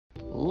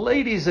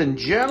Ladies and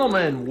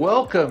gentlemen,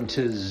 welcome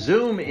to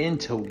Zoom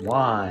into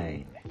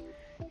Wine.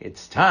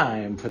 It's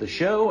time for the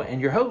show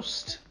and your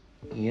host,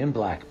 Ian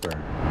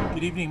Blackburn.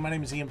 Good evening, my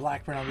name is Ian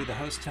Blackburn. I'll be the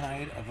host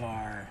tonight of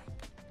our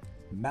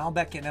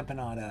Malbec and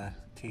Empanada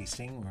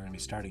tasting. We're going to be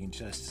starting in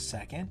just a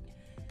second.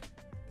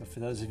 But for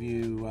those of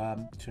you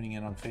tuning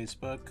in on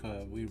Facebook,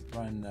 we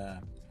run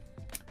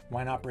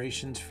wine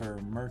operations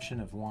for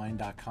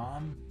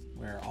merchantofwine.com,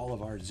 where all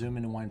of our Zoom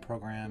into Wine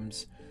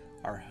programs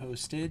are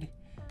hosted.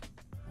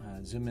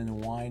 Zoom into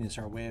Wine is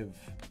our way of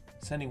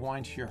sending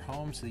wine to your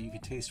home so that you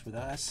can taste with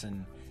us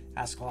and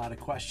ask a lot of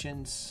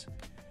questions.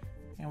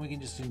 And we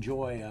can just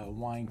enjoy a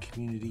wine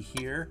community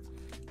here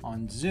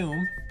on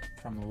Zoom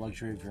from the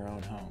luxury of your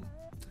own home.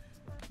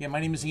 Yeah, my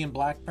name is Ian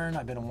Blackburn.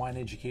 I've been a wine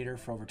educator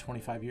for over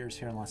 25 years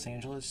here in Los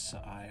Angeles.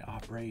 I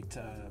operate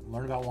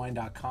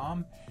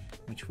learnaboutwine.com,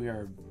 which we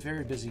are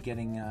very busy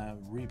getting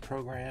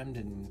reprogrammed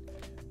and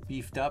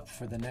beefed up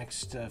for the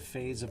next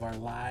phase of our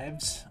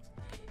lives.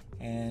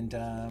 And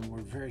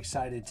we're very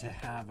excited to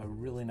have a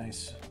really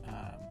nice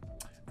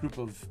group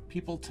of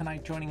people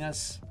tonight joining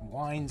us,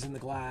 wines in the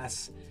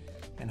glass.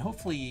 And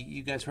hopefully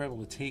you guys were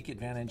able to take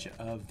advantage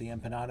of the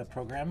Empanada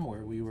program,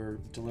 where we were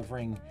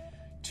delivering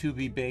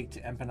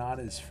to-be-baked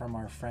empanadas from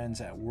our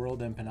friends at World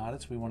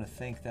Empanadas. We want to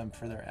thank them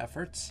for their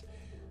efforts.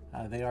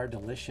 They are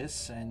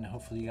delicious, and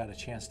hopefully you got a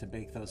chance to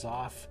bake those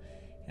off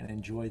and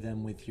enjoy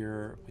them with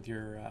your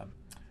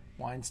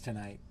wines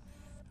tonight.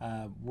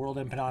 World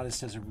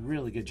Empanadas does a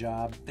really good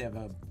job. They have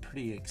a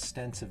pretty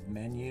extensive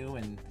menu,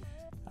 and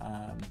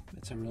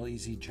it's a real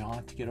easy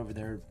jaunt to get over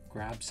there,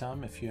 grab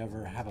some. If you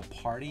ever have a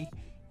party,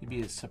 you'd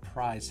be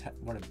surprised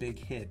what a big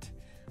hit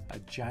a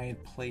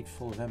giant plate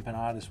full of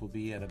empanadas will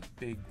be at a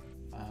big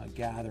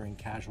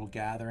casual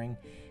gathering,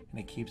 and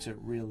it keeps it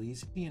real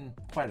easy and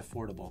quite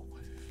affordable.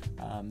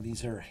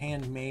 These are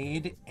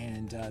handmade,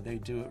 and they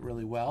do it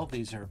really well.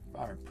 These are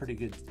pretty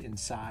good in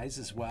size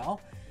as well.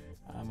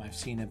 I've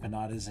seen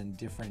empanadas in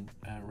different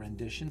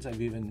renditions.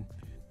 I've even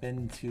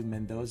been to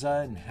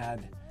Mendoza and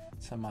had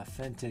some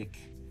authentic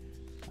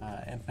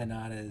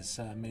empanadas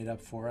made up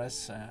for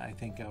us. I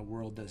think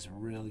World does a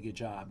really good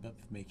job of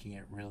making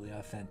it really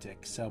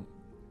authentic. So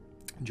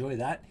enjoy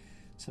that.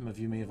 Some of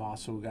you may have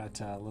also got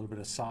a little bit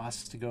of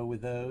sauce to go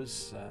with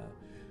those.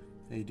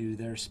 They do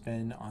their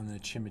spin on the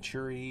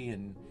chimichurri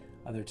and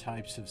other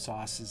types of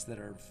sauces that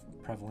are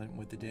prevalent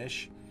with the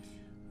dish.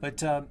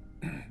 But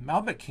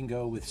Malbec can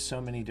go with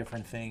so many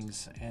different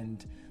things,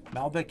 and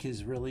Malbec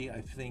is really,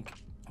 I think,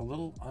 a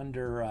little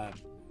under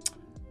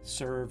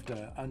served,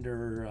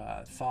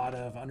 thought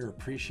of,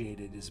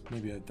 underappreciated is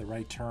maybe the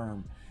right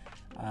term.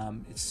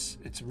 It's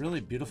a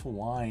really beautiful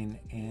wine,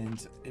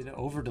 and it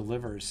over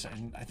delivers,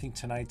 and I think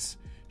tonight's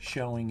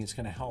showing is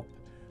going to help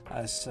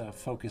us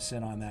focus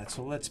in on that.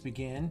 So let's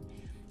begin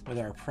with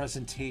our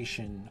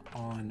presentation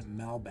on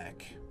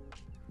Malbec.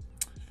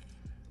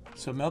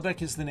 So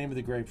Malbec is the name of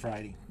the grape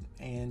variety,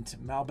 and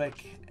Malbec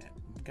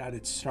got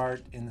its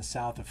start in the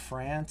south of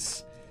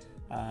France.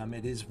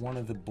 It is one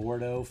of the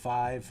Bordeaux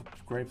 5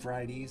 grape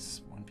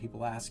varieties. When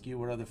people ask you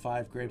what are the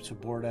 5 grapes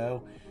of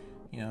Bordeaux,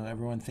 you know,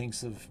 everyone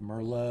thinks of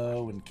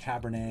Merlot and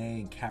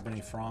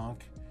Cabernet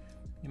Franc.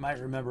 You might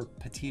remember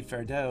Petit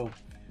Verdot,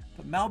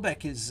 but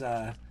Malbec is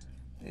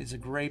a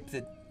grape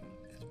that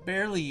is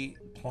barely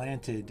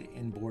planted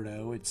in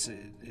Bordeaux.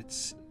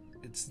 It's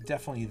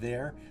definitely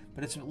there,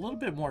 but it's a little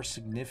bit more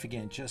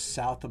significant just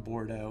south of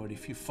Bordeaux. And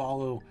if you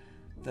follow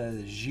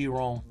the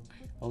Gironde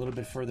a little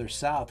bit further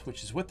south,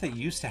 which is what they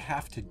used to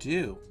have to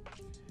do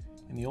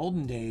in the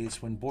olden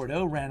days when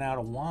Bordeaux ran out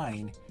of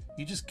wine,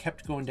 you just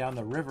kept going down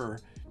the river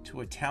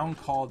to a town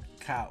called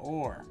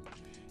Cahors.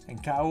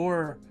 And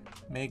Cahors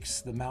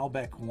makes the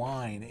Malbec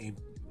wine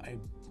a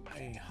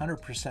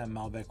 100%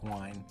 Malbec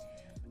wine.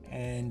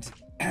 And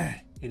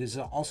it is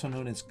also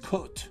known as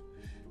Côte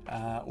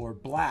or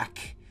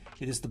black.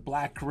 It is the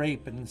black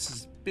grape, and this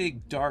is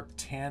big, dark,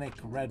 tannic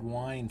red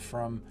wine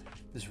from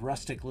this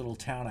rustic little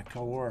town of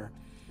Cahors.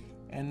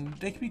 And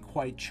they can be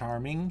quite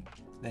charming.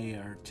 They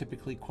are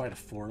typically quite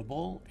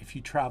affordable. If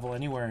you travel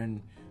anywhere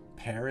in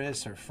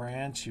Paris or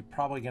France, you're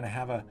probably going to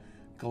have a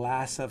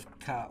glass of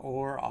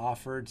Cahors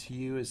offered to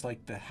you as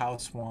like the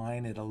house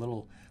wine at a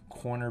little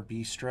corner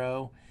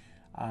bistro.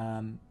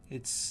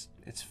 It's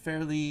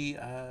fairly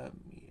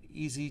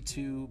easy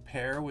to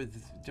pair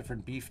with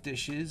different beef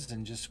dishes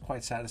and just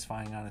quite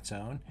satisfying on its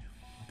own.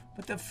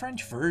 But the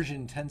French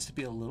version tends to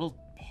be a little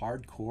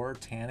hardcore,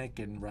 tannic,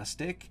 and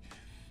rustic.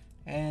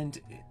 And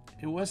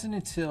it wasn't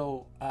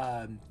until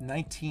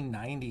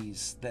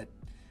 1990s that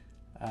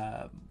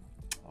a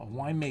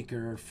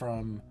winemaker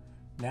from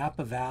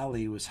Napa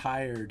Valley was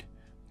hired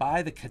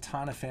by the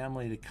Katana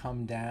family to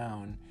come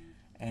down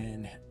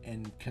and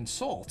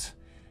consult.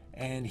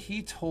 And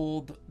he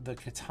told the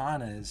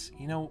Katanas,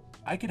 you know,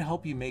 I could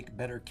help you make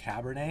better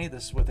Cabernet.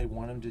 This is what they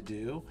want him to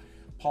do.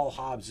 Paul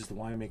Hobbs is the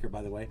winemaker,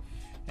 by the way.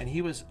 And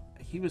he was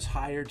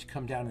hired to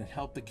come down and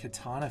help the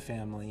Katana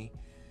family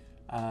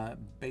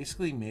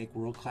basically make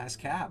world-class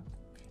Cab.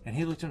 And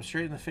he looked him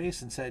straight in the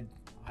face and said,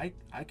 I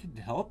could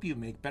help you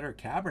make better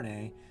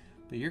Cabernet,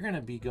 that you're going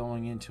to be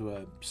going into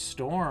a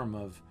storm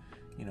of,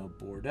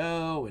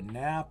 Bordeaux and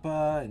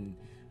Napa and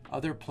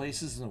other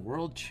places in the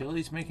world.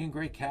 Chile's making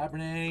great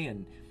Cabernet,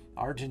 and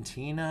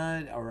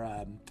Argentina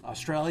or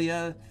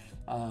Australia.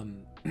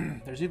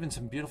 There's even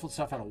some beautiful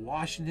stuff out of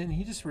Washington.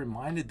 He just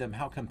reminded them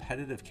how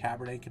competitive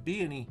Cabernet could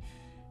be, and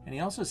he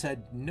also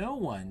said no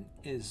one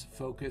is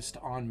focused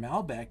on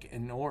Malbec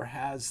and nor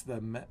has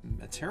the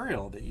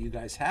material that you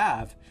guys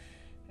have.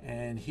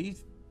 And he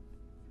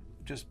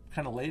just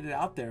kind of laid it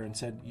out there and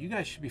said, you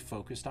guys should be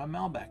focused on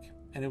Malbec.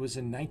 And it was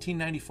in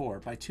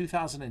 1994. By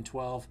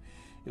 2012,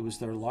 it was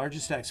their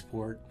largest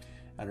export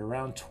at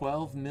around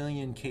 12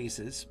 million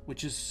cases,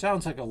 which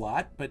sounds like a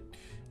lot, but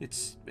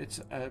it's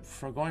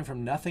from going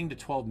from nothing to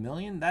 12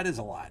 million. That is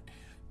a lot,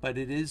 but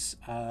it is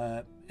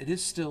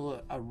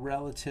still a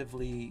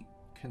relatively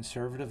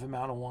conservative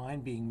amount of wine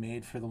being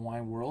made for the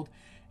wine world,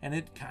 and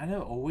it kind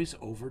of always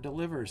over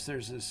delivers.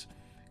 There's this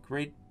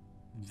great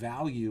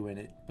value in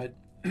it, but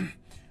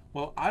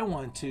what I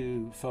want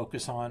to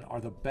focus on are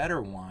the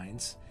better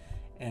wines,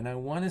 and I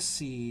want to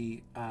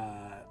see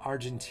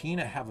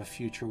Argentina have a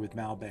future with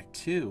Malbec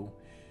too.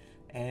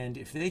 And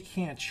if they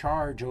can't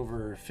charge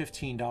over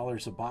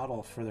 $15 a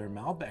bottle for their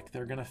Malbec,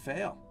 they're going to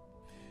fail.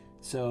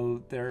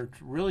 So they're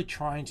really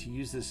trying to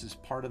use this as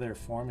part of their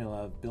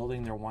formula of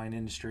building their wine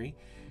industry.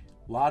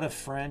 A lot of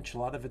French, a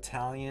lot of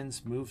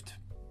Italians moved,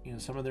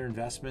 some of their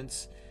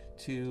investments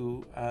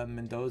to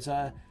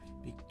Mendoza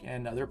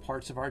and other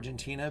parts of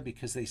Argentina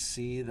because they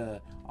see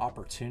the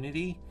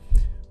opportunity.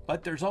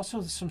 But there's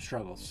also some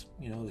struggles.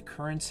 The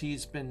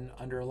currency's been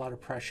under a lot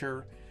of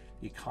pressure,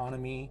 the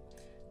economy,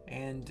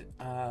 and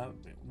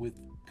with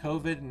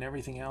COVID and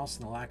everything else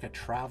and the lack of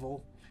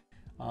travel,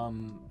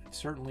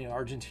 certainly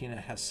Argentina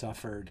has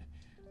suffered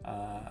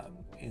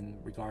in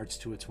regards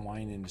to its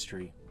wine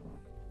industry.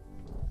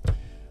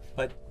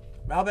 But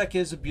Malbec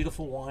is a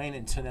beautiful wine,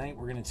 and tonight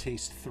we're going to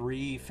taste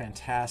 3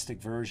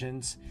 fantastic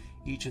versions,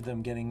 each of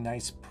them getting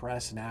nice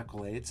press and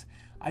accolades.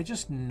 I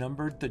just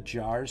numbered the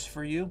jars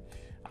for you.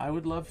 I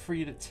would love for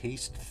you to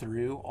taste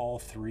through all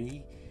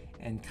 3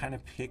 and kind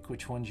of pick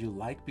which ones you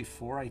like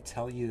before I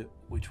tell you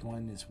which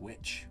one is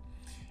which.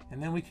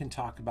 And then we can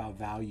talk about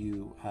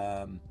value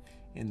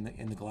in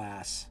the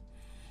glass.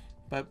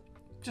 But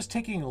just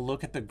taking a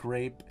look at the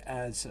grape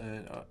as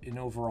in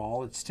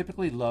overall, it's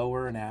typically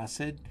lower in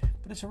acid,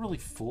 but it's a really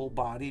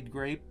full-bodied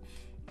grape.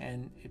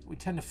 And we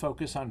tend to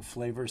focus on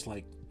flavors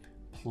like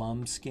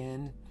plum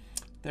skin.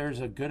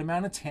 There's a good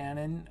amount of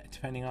tannin,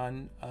 depending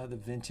on the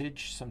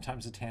vintage.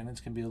 Sometimes the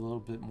tannins can be a little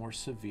bit more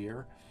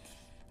severe.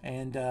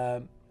 And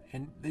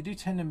they do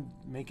tend to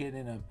make it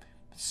in a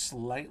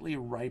slightly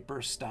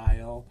riper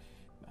style,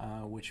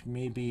 which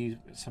may be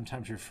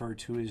sometimes referred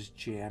to as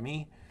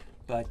jammy.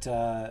 But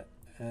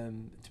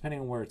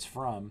depending on where it's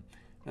from,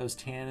 those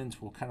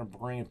tannins will kind of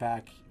bring it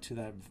back to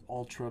that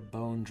ultra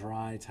bone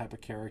dry type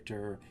of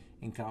character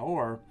in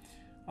Cahors.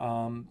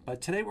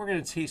 But today we're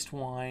going to taste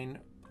wine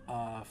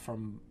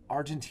from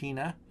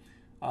Argentina,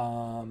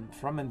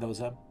 from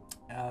Mendoza,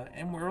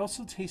 and we're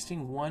also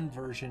tasting one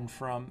version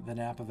from the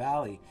Napa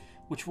Valley,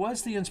 which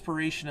was the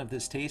inspiration of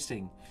this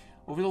tasting.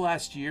 Over the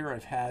last year,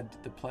 I've had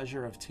the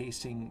pleasure of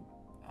tasting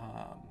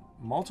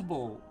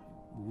multiple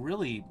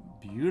really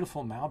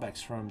beautiful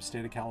Malbecs from the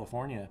state of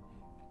California,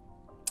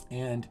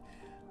 and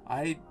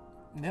I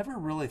never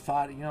really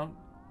thought,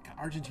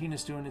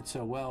 Argentina's doing it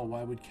so well,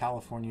 why would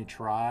California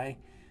try?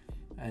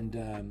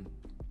 And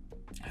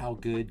how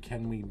good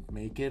can we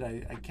make it?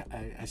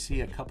 I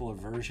see a couple of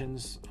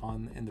versions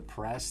in the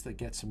press that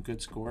get some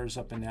good scores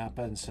up in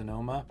Napa and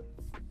Sonoma.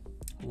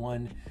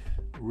 One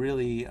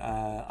really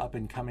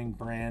up-and-coming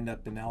brand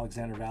up in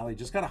Alexander Valley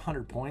just got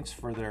 100 points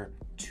for their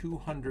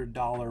 $200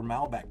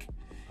 Malbec.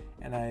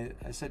 And I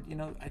said,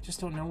 I just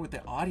don't know what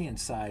the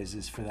audience size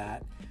is for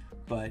that.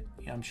 But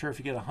I'm sure if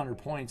you get 100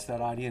 points,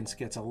 that audience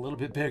gets a little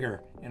bit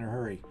bigger in a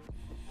hurry.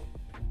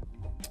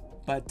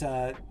 But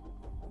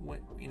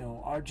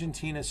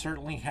Argentina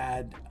certainly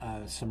had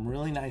some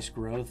really nice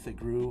growth. It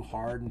grew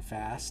hard and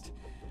fast,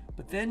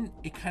 but then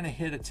it kind of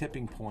hit a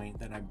tipping point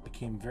that I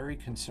became very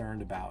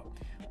concerned about,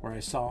 where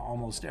I saw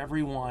almost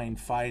every wine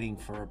fighting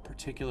for a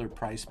particular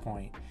price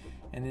point.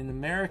 And in the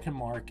American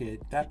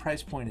market, that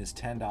price point is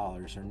 $10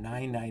 or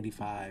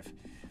 $9.95.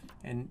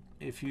 And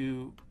if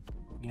you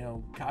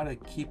gotta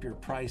keep your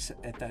price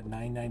at that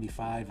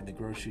 $9.95 in the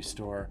grocery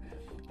store,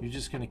 you're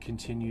just going to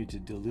continue to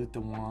dilute the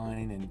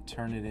wine and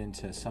turn it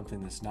into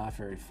something that's not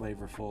very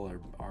flavorful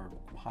or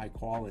high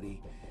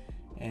quality.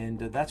 And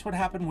that's what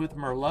happened with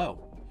Merlot.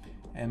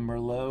 And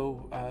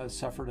Merlot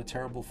suffered a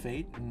terrible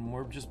fate, and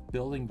we're just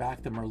building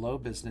back the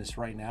Merlot business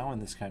right now in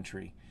this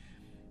country.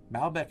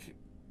 Malbec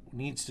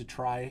needs to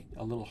try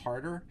a little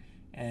harder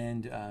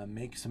and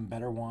make some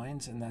better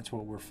wines, and that's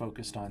what we're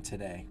focused on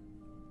today.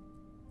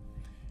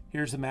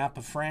 Here's a map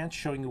of France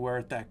showing you where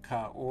at that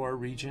Cahors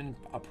region,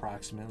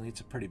 approximately. It's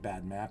a pretty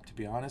bad map, to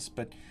be honest,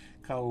 but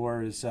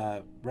Cahors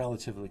is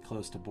relatively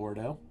close to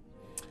Bordeaux.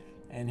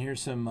 And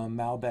here's some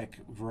Malbec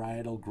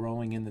varietal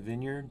growing in the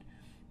vineyard.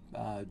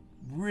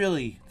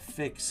 really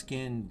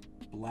thick-skinned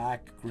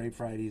black grape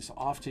variety is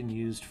often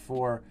used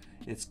for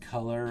its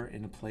color.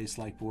 In a place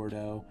like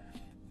Bordeaux,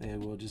 they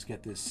will just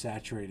get this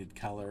saturated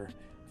color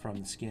from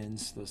the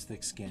skins, those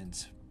thick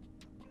skins.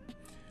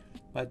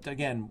 But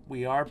again,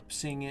 we are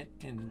seeing it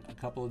in a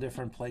couple of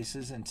different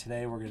places, and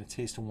today we're going to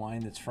taste a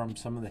wine that's from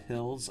some of the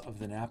hills of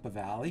the Napa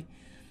Valley.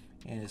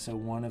 And so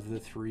one of the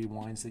three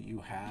wines that you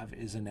have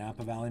is a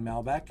Napa Valley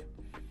Malbec,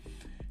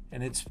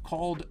 and it's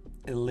called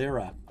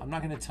Illyra. I'm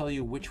not going to tell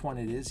you which one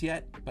it is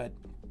yet, but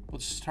we'll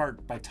just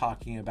start by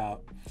talking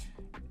about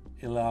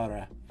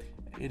Illyra.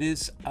 It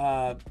is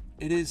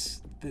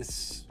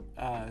this.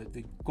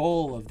 The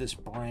goal of this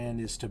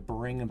brand is to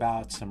bring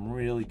about some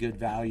really good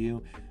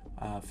value,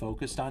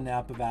 focused on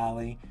Napa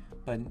Valley,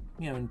 but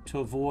to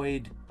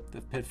avoid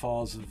the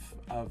pitfalls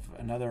of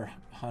another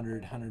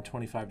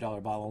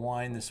 $125 bottle of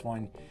wine. This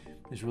one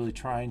is really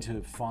trying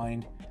to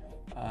find,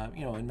 and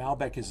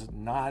Malbec is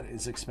not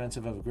as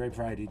expensive of a grape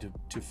variety to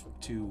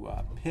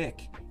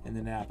pick in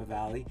the Napa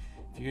Valley.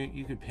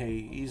 You could pay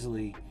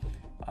easily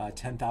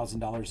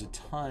 $10,000 a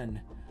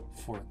ton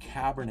for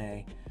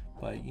Cabernet,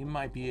 but you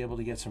might be able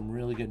to get some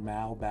really good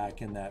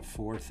Malbec in that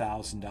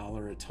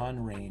 $4,000 a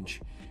ton range,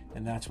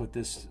 and that's what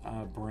this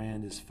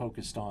brand is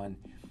focused on,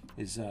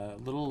 is a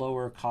little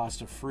lower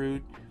cost of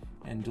fruit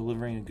and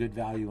delivering a good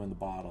value in the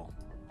bottle.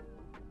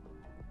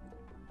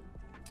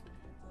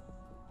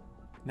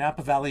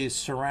 Napa Valley is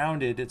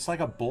surrounded, it's like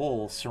a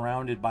bowl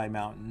surrounded by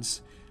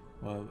mountains,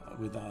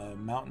 with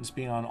mountains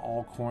being on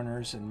all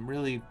corners, and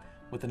really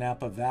what the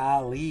Napa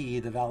Valley,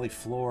 the valley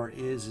floor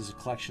is a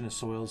collection of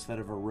soils that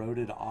have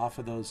eroded off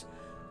of those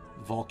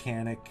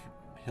volcanic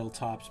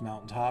hilltops,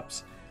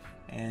 mountaintops,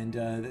 and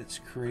it's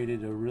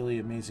created a really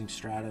amazing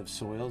strata of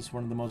soils,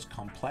 one of the most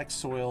complex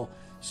soil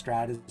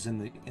stratas in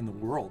the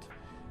world.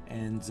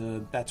 And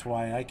that's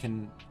why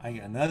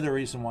another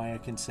reason why I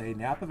can say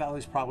Napa Valley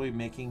is probably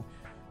making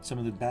some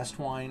of the best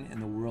wine in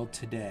the world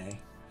today,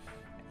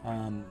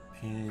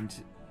 and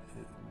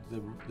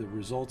the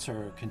results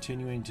are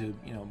continuing to,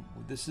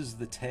 this is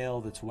the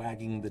tail that's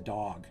wagging the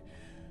dog.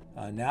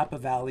 Napa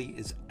Valley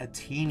is a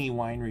teeny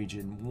wine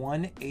region,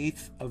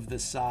 1/8 of the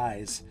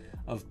size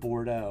of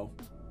Bordeaux.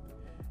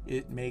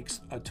 It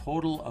makes a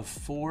total of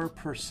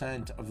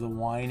 4% of the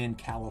wine in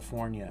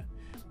California.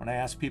 When I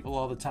ask people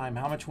all the time,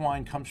 how much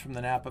wine comes from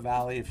the Napa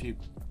Valley, if you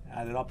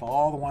added up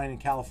all the wine in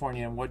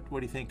California, and what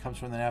do you think comes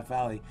from the Napa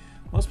Valley?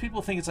 Most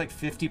people think it's like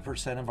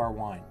 50% of our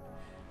wine.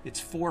 It's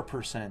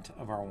 4%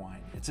 of our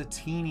wine. It's a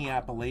teeny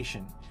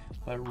appellation,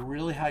 but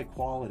really high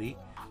quality,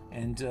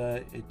 and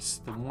it's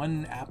the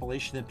one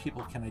appellation that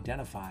people can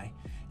identify.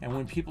 And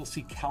when people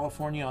see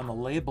California on the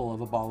label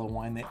of a bottle of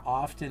wine, they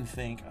often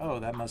think, oh,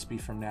 that must be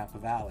from Napa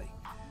Valley.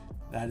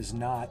 That is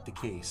not the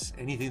case.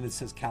 Anything that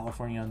says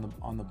California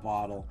on the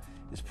bottle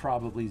is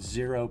probably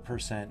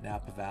 0%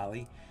 Napa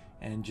Valley,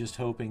 and just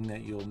hoping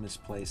that you'll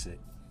misplace it.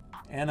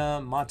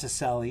 Anna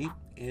Monticelli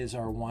is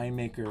our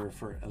winemaker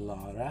for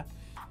Illyra,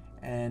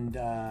 and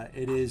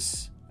it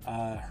is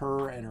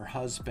her and her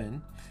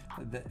husband,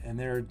 and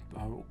they're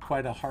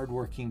quite a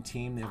hardworking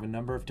team. They have a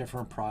number of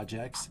different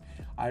projects.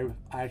 I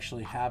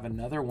actually have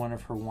another one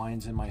of her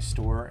wines in my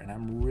store, and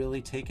I'm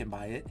really taken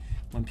by it.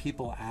 When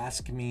people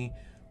ask me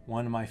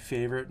one of my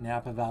favorite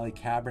Napa Valley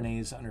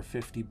Cabernets under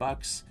 50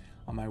 bucks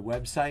on my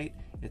website,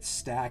 it's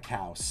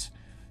Stackhouse.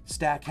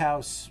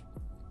 Stackhouse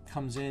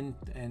comes in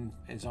and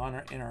is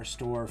in our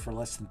store for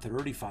less than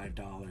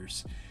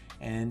 $35,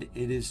 and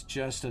it is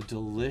just a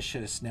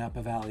delicious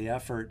Napa Valley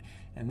effort.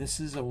 And this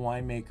is a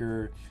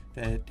winemaker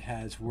that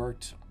has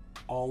worked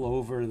all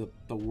over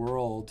the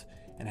world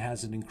and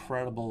has an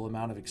incredible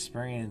amount of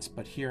experience,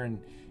 but here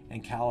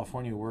in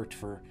California worked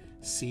for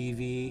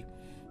CV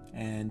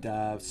and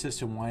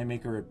assistant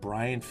winemaker at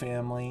Bryan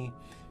Family,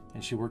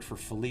 and she worked for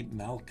Philippe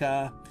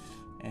Melka,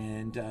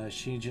 and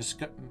she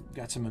just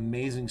got some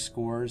amazing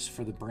scores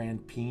for the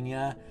brand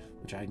Pina,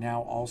 which I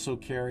now also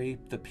carry,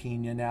 the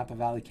Pina Napa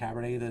Valley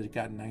Cabernet that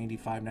got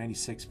 95,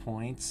 96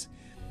 points.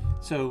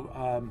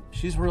 So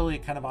she's really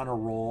kind of on a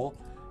roll,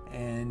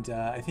 and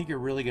I think you're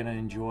really going to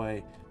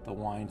enjoy the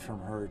wine from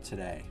her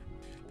today.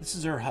 This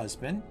is her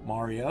husband,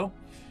 Mario,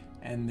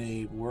 and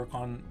they work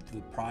on the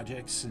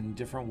projects in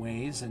different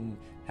ways and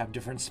have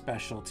different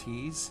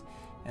specialties,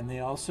 and they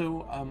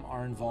also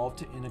are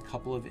involved in a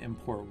couple of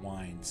import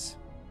wines.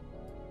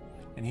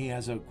 And he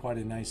has quite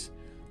a nice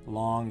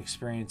long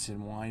experience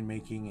in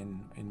winemaking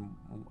and in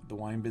the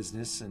wine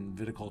business and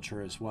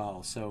viticulture as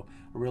well. So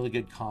a really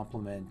good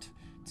complement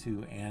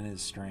to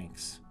Anna's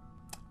strengths.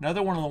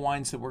 Another one of the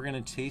wines that we're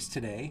going to taste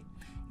today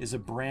is a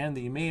brand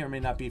that you may or may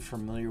not be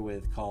familiar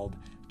with called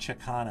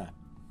Chacana.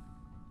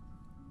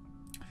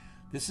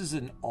 This is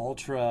an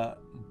ultra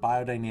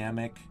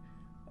biodynamic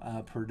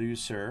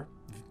producer,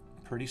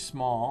 pretty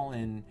small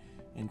in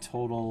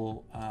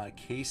total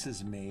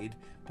cases made,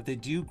 but they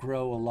do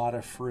grow a lot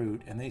of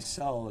fruit, and they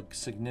sell a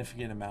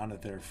significant amount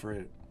of their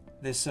fruit.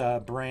 This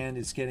brand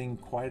is getting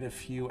quite a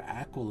few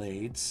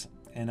accolades,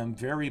 and I'm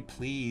very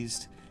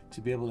pleased to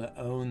be able to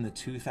own the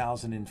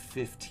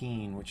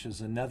 2015, which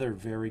is another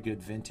very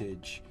good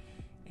vintage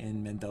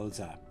in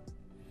Mendoza.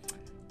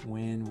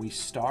 When we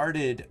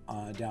started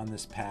down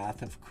this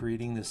path of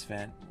creating this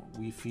vent,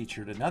 we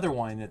featured another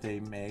wine that they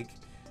make,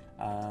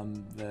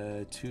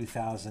 the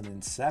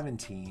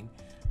 2017,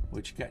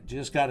 which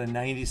just got a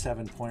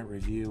 97-point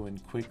review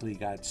and quickly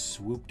got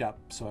swooped up.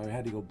 So I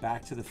had to go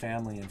back to the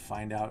family and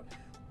find out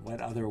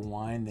what other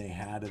wine they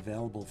had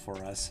available for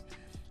us.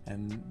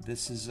 And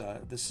this is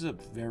a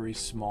very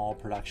small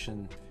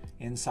production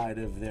inside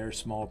of their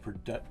small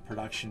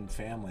production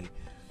family.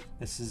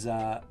 This is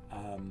a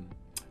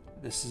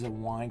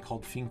wine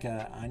called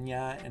Finca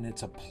Anya, and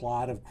it's a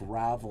plot of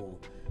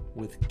gravel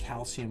with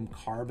calcium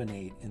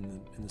carbonate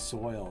in the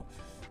soil.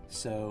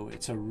 So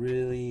it's a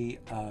really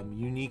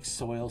unique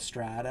soil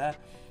strata,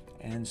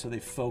 and so they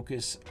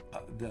focus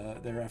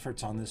their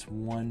efforts on this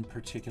one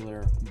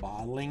particular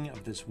bottling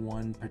of this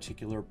one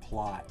particular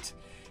plot.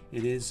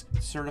 It is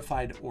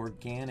certified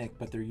organic,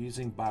 but they're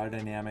using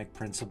biodynamic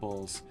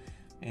principles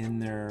in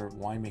their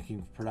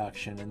winemaking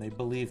production, and they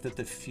believe that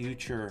the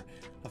future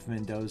of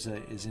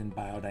Mendoza is in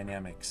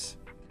biodynamics.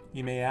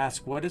 You may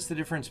ask, what is the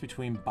difference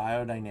between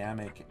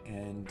biodynamic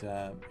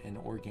and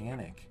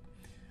organic?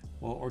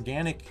 Well,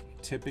 organic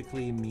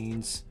typically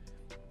means,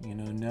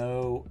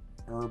 no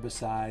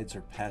herbicides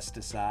or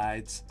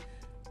pesticides,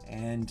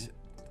 and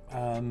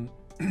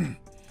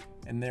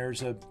and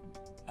there's a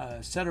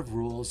set of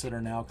rules that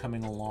are now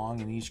coming along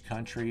in each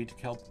country to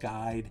help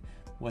guide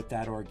what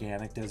that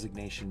organic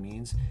designation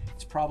means.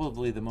 It's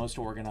probably the most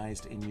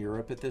organized in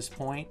Europe at this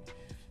point.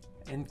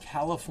 In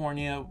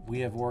California, we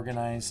have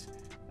organized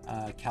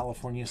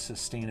California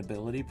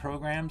sustainability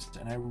programs,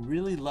 and I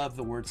really love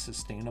the word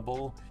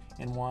sustainable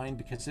in wine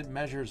because it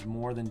measures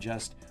more than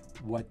just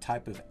what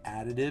type of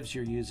additives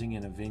you're using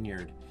in a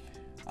vineyard.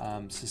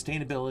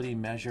 Sustainability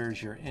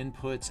measures your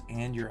inputs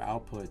and your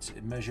outputs.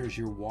 It measures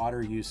your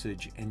water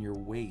usage and your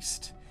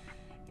waste.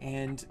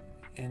 And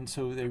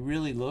so they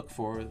really look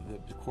for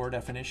the core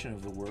definition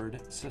of the word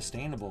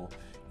sustainable,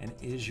 and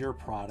is your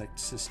product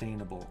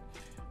sustainable?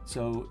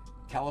 So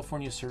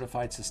California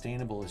Certified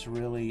Sustainable is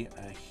really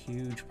a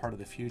huge part of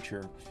the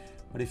future.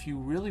 But if you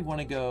really want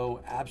to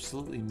go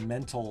absolutely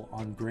mental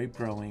on grape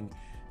growing,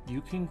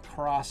 you can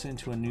cross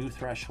into a new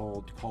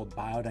threshold called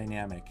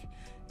biodynamic.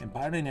 And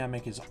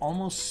biodynamic is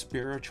almost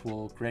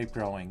spiritual grape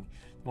growing.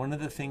 One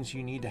of the things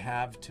you need to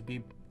have to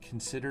be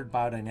considered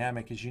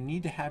biodynamic is you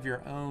need to have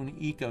your own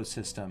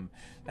ecosystem.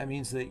 That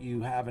means that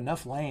you have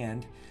enough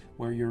land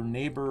where your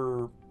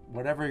neighbor,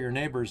 whatever your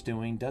neighbor's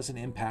doing, doesn't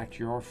impact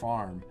your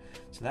farm.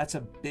 So that's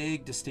a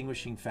big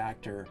distinguishing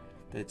factor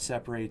that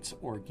separates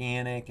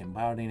organic and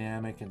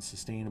biodynamic and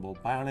sustainable.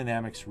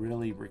 Biodynamics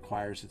really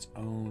requires its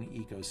own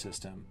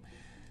ecosystem.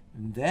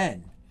 And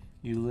then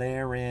you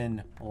layer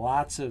in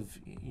lots of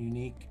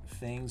unique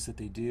things that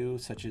they do,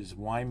 such as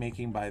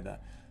winemaking by the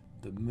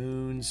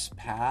moon's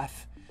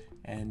path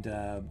and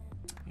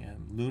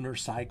lunar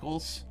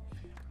cycles.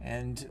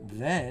 And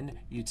then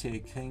you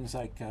take things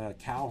like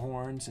cow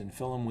horns and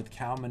fill them with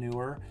cow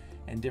manure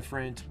and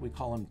different, we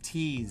call them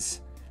teas.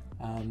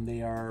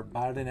 They are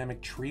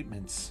biodynamic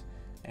treatments,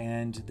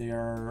 and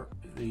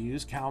they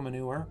use cow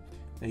manure.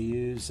 They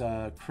use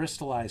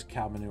crystallized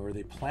cow manure.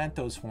 They plant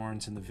those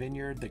horns in the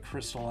vineyard. They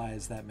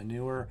crystallize that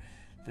manure.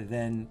 They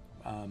then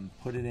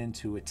put it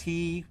into a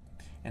tea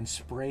and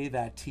spray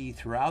that tea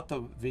throughout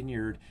the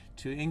vineyard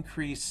to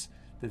increase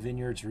the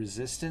vineyard's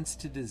resistance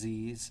to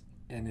disease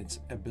and its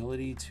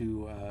ability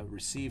to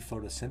receive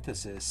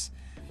photosynthesis.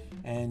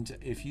 And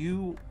if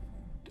you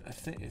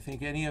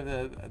think any of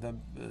the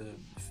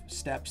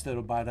steps that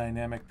a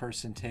biodynamic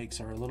person takes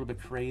are a little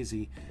bit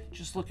crazy,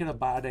 just look at a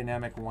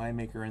biodynamic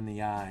winemaker in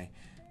the eye.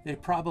 They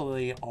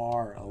probably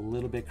are a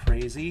little bit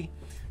crazy,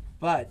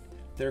 but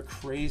they're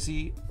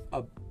crazy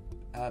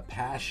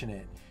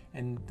passionate.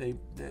 And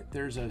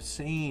there's a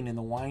saying in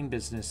the wine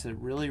business that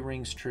really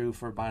rings true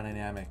for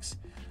biodynamics.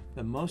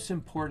 The most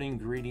important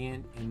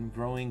ingredient in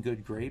growing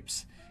good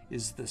grapes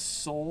is the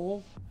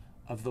sole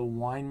of the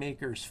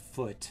winemaker's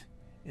foot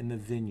in the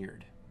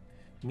vineyard,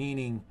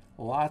 meaning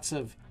lots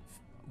of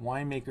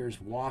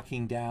winemakers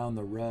walking down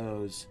the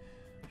rows,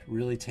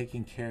 really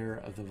taking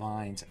care of the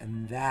vines.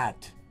 And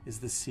that is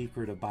the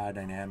secret of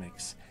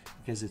biodynamics,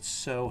 because it's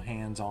so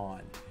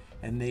hands-on,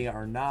 and they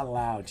are not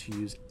allowed to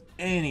use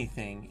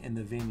anything in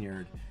the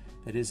vineyard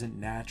that isn't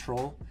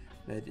natural,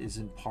 that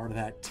isn't part of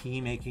that tea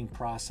making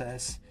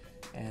process.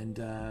 And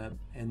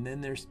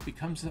then there's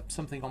becomes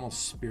something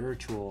almost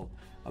spiritual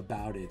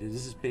about it.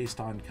 This is based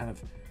on kind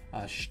of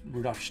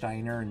Rudolf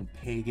Steiner and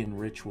pagan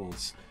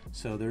rituals.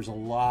 So there's a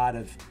lot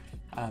of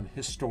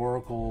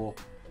historical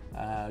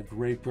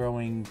grape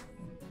growing,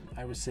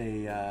 I would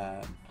say,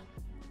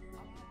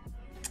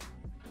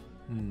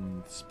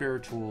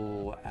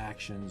 spiritual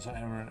actions, I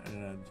don't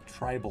know,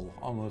 tribal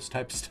almost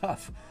type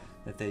stuff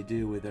that they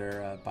do with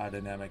their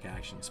biodynamic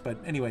actions. But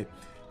anyway,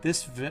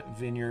 this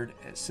vineyard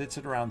sits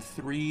at around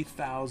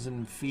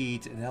 3,000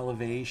 feet in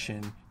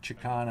elevation,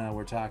 Chicana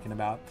we're talking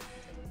about.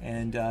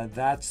 And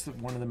that's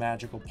one of the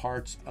magical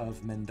parts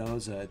of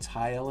Mendoza. It's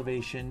high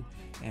elevation,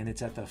 and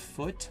it's at the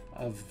foot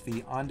of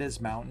the Andes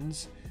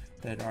Mountains,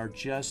 that are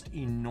just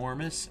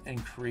enormous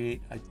and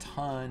create a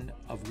ton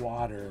of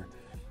water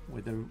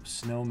with the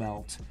snow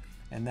melt.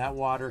 And that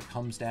water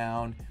comes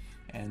down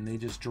and they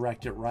just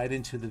direct it right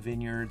into the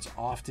vineyards.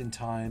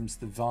 Oftentimes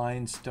the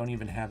vines don't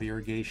even have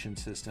irrigation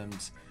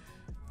systems.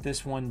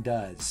 This one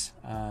does.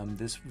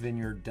 This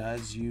vineyard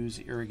does use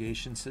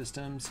irrigation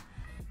systems,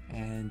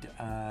 and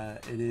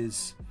it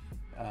is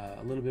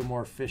a little bit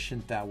more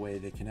efficient that way.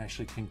 They can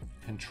actually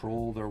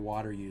control their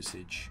water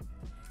usage.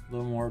 A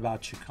little more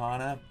about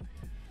Chicana.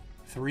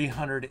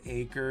 300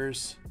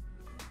 acres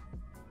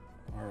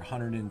or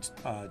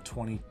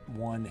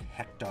 121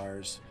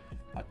 hectares,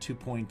 about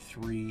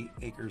 2.3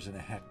 acres in a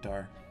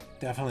hectare.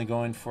 Definitely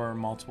going for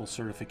multiple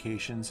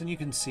certifications, and you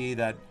can see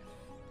that,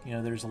 you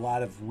know, there's a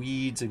lot of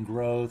weeds and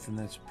growth, and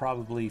there's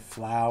probably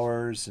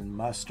flowers and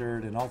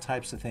mustard and all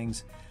types of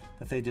things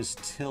that they just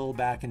till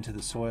back into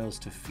the soils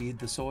to feed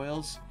the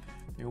soils.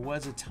 There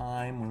was a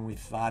time when we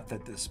thought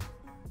that this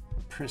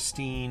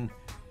pristine,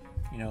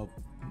 you know,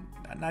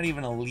 not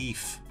even a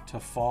leaf to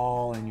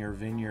fall in your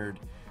vineyard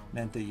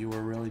meant that you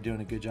were really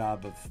doing a good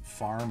job of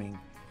farming.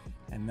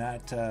 And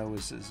that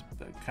was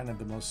kind of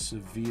the most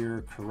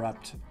severe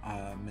corrupt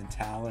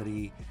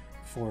mentality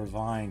for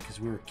vine, because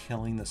we were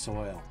killing the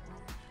soil.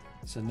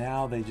 So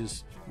now they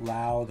just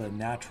allow the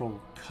natural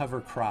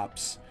cover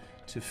crops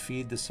to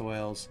feed the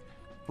soils,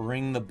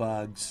 bring the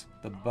bugs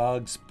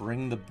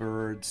bring the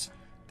birds,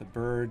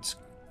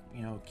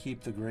 you know,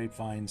 keep the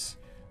grapevines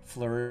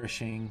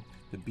flourishing,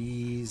 the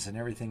bees and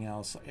everything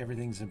else.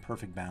 Everything's in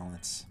perfect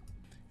balance.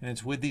 And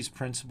it's with these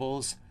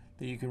principles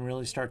that you can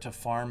really start to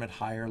farm at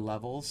higher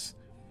levels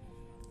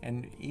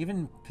and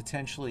even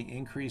potentially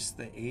increase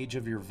the age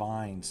of your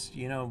vines.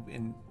 You know,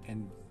 in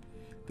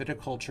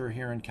viticulture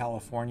here in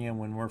California,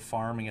 when we're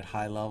farming at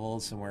high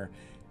levels and we're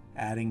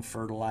adding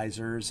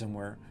fertilizers and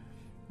we're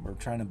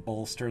trying to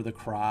bolster the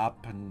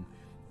crop and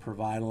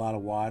provide a lot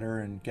of water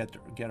and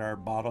get our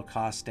bottle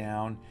costs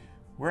down,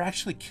 we're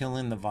actually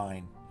killing the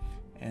vine.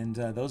 And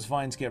those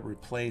vines get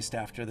replaced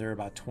after they're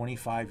about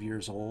 25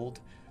 years old.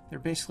 They're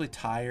basically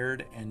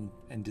tired and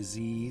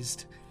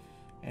diseased.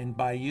 And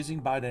by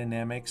using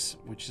biodynamics,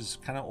 which is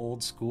kind of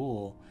old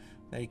school,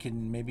 they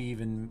can maybe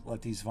even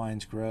let these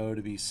vines grow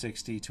to be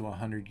 60 to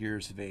 100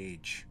 years of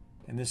age.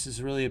 And this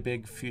is really a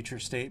big future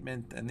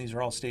statement, and these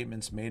are all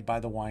statements made by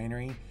the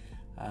winery.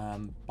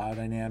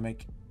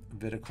 Biodynamic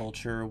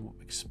viticulture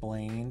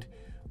explained.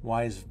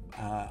 Why is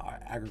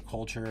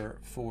agriculture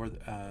for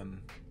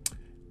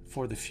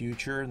the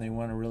future? And they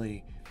want to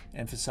really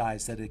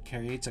emphasize that it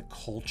creates a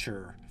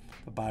culture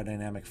of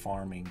biodynamic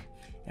farming,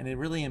 and it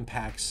really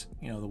impacts,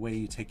 you know, the way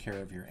you take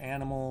care of your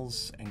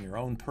animals and your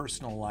own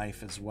personal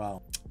life as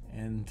well.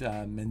 And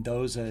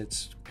Mendoza,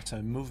 it's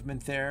a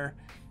movement there.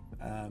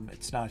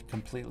 It's not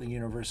completely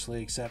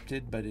universally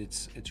accepted, but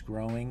it's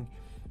growing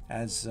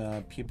as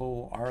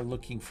people are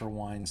looking for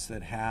wines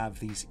that have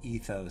these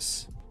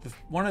ethos.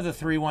 One of the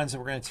three wines that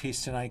we're going to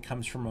taste tonight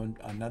comes from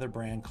another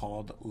brand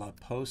called La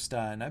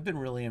Posta, and I've been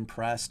really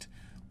impressed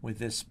with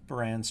this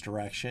brand's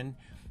direction.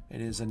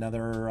 It is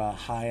another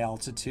high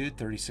altitude,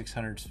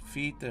 3,600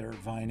 feet. Their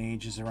vine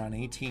age is around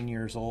 18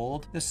 years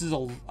old. This is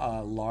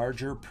a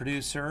larger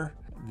producer.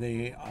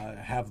 They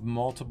have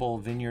multiple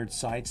vineyard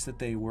sites that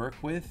they work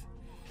with.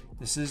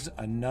 This is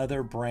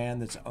another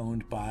brand that's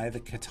owned by the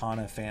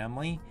Katana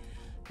family,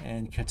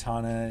 and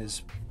Katana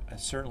is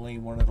certainly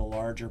one of the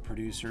larger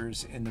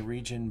producers in the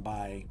region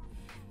by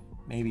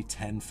maybe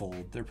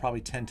tenfold. They're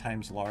probably 10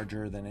 times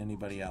larger than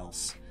anybody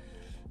else.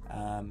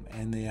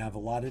 And they have a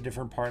lot of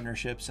different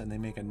partnerships, and they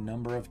make a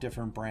number of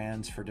different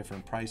brands for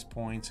different price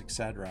points,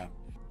 etc.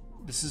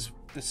 This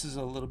is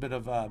a little bit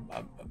of a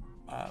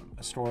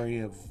story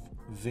of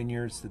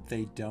vineyards that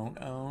they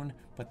don't own,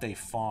 but they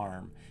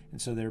farm. And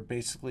so they're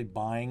basically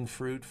buying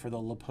fruit for the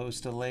La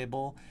Posta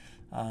label,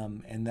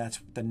 and that's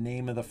the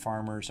name of the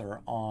farmers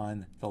are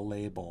on the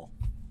label.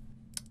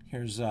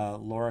 Here's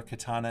Laura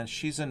Katana.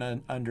 She's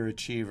an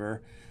underachiever.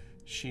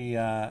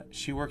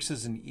 She works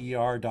as an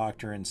ER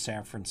doctor in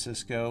San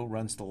Francisco,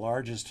 runs the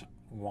largest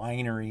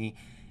winery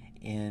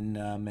in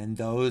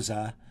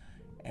Mendoza,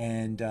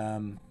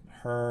 and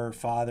her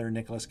father,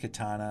 Nicholas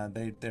Katana,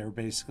 they're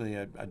basically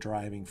a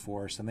driving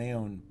force, and they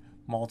own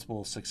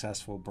multiple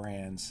successful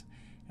brands.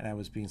 And I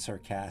was being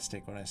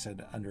sarcastic when I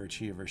said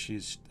underachiever.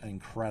 She's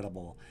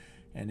incredible,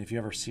 and if you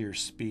ever see her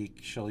speak,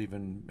 she'll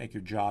even make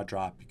your jaw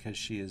drop, because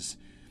she's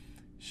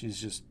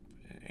just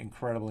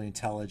incredibly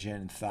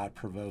intelligent and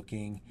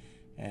thought-provoking,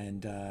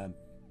 and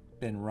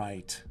been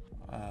right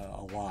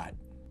a lot.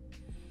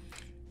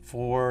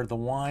 For the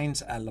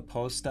wines at La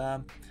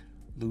Posta,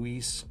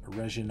 Luis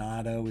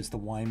Reginado is the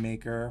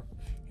winemaker,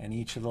 and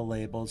each of the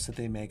labels that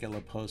they make at La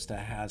Posta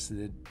has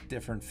the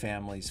different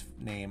family's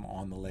name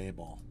on the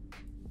label,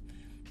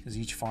 because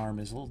each farm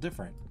is a little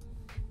different.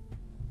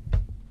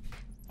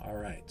 All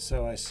right,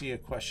 so I see a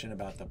question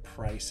about the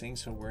pricing,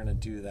 so we're going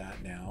to do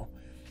that now.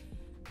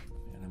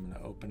 And I'm going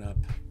to open up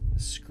the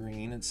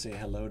screen and say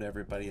hello to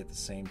everybody at the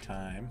same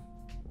time.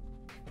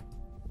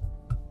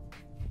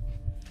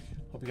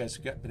 Hope you guys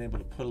have been able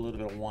to put a little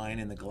bit of wine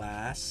in the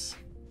glass.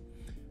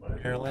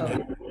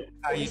 Carolyn,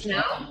 How you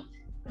doing?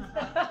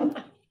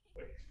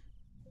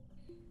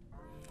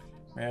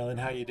 Marilyn,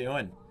 how you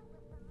doing?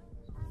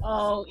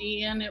 Oh,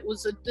 Ian, it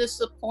was a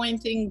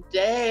disappointing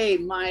day.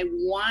 My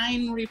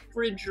wine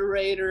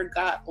refrigerator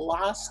got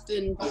lost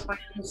in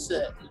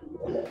transit.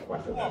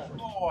 Oh,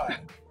 boy.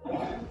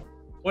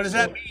 What does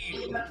that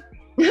mean?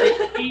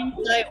 It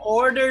means I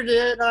ordered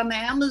it on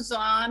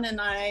Amazon and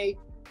I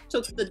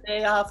took the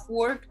day off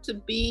work to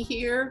be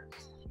here,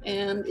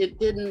 and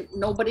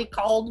nobody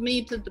called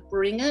me to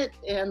bring it.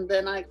 And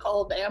then I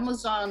called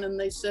Amazon and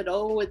they said,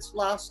 oh, it's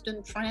lost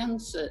in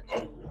transit.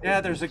 Yeah,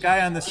 there's a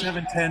guy on the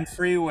 710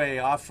 freeway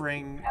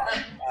offering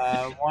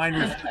wine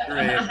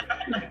refrigerator.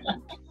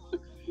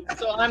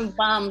 So I'm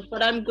bummed,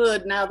 but I'm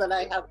good now that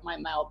I have my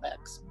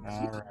Malbecs.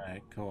 All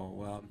right, cool.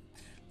 Well,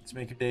 let's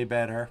make your day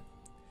better.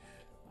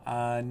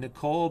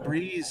 Nicole,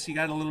 Breeze, you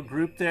got a little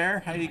group there?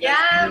 How you guys?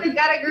 Yeah, we've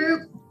got a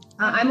group.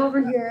 I'm over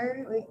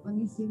here. Wait, let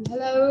me see.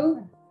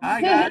 Hello. Hi,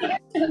 guys.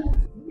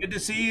 Good to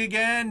see you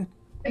again.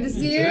 Good to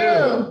see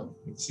you.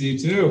 Good to see you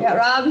too. We got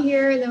Rob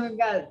here, and then we've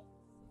got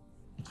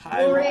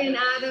Hi. Lori and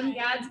Adam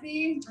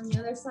Gadsby on the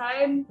other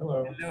side.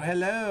 Hello. Hello,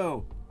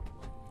 hello.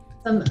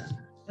 Some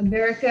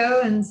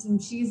Iberico and some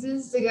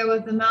cheeses to go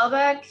with the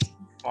Malbec.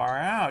 Far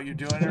out. You're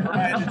doing it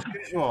right as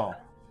usual.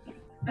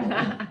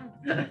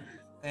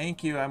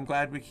 Thank you. I'm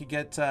glad we could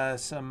get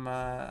some.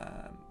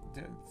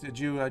 Did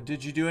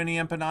you do any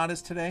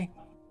empanadas today?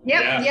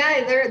 Yep.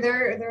 Yeah.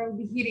 They'll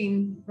be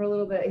heating for a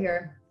little bit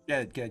here.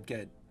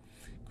 Good.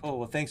 Cool.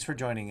 Well, thanks for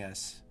joining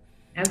us.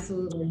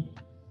 Absolutely.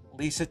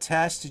 Lisa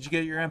Tess, did you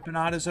get your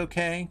empanadas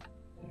okay?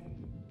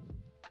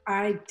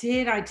 I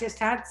did. I just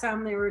had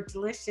some. They were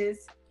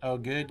delicious. Oh,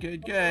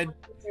 good.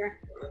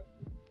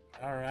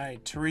 All right.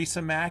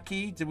 Teresa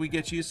Mackey, did we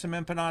get you some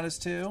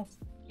empanadas too?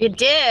 You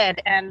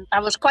did, and I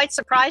was quite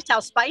surprised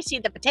how spicy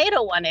the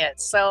potato one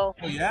is. So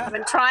Oh, yeah. I've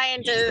been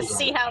trying to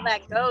see how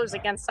that goes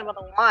against some of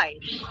the wine.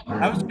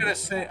 I was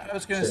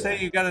gonna say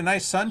you got a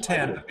nice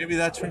suntan, but maybe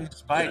that's from the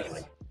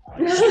spice.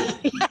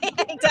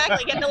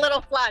 Exactly, getting a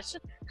little flush.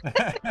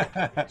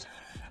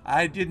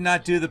 I did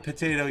not do the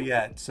potato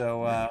yet,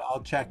 so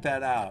I'll check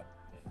that out.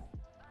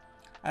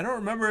 I don't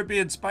remember it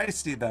being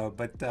spicy though,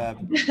 but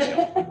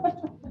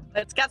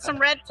It's got some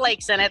red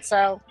flakes in it,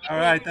 so. all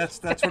right, that's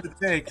what it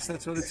takes.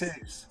 That's what it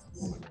takes.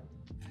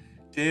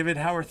 David,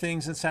 how are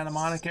things in Santa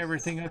Monica?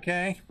 Everything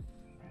okay?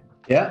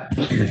 Yeah,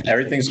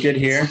 everything's good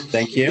here.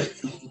 Thank you.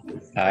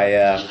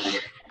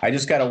 I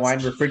just got a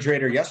wine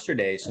refrigerator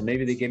yesterday, so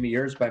maybe they gave me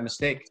yours by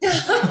mistake.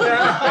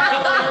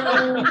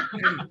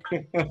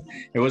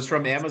 It was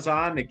from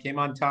Amazon. It came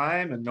on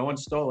time, and no one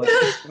stole it.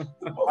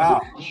 Wow.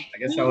 I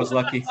guess I was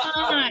lucky.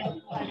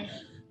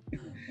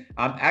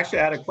 Actually,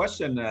 I had a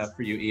question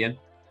for you, Ian.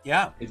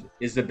 Yeah.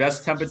 Is the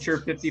best temperature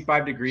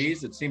 55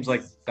 degrees? It seems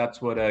like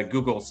that's what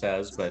Google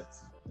says, but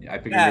I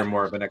figure you're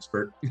more of an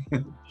expert.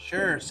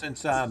 Sure.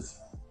 Since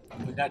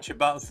we got you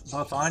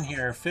both on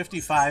here,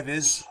 55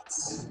 is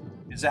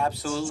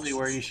absolutely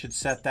where you should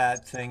set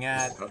that thing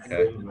at.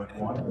 Okay.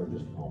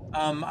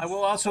 I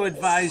will also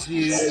advise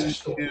you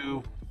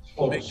to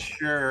make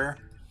sure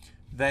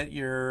that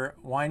your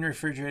wine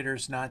refrigerator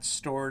is not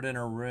stored in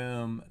a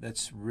room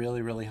that's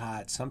really, really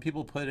hot. Some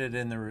people put it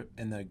in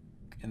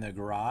the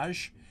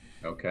garage.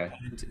 Okay.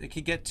 And it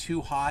could get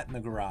too hot in the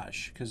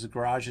garage because the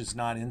garage is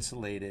not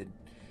insulated.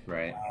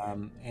 Right.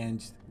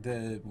 And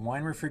the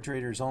wine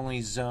refrigerator is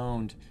only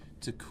zoned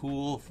to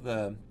cool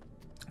the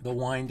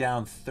wine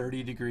down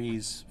 30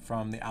 degrees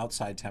from the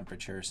outside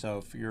temperature. So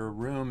if your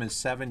room is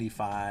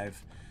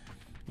 75,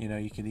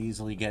 you can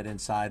easily get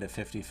inside of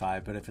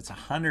 55. But if it's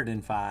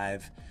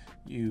 105,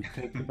 you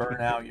could burn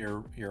out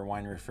your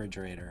wine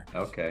refrigerator.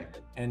 Okay.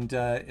 And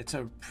it's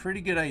a pretty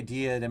good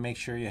idea to make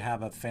sure you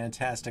have a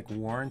fantastic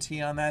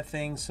warranty on that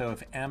thing. So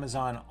if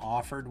Amazon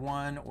offered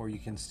one, or you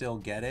can still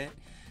get it,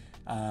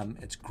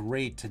 it's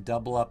great to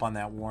double up on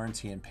that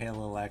warranty and pay a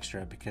little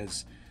extra,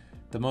 because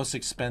the most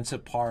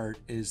expensive part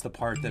is the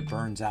part that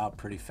burns out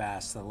pretty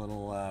fast, the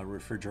little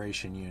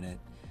refrigeration unit.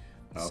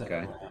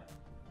 Okay.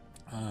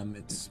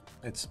 So,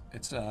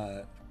 it's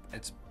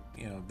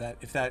that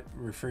if that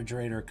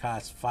refrigerator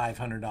costs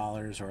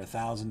 $500 or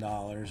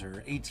 $1,000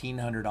 or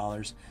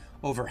 $1,800,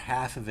 over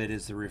half of it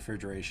is the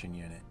refrigeration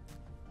unit.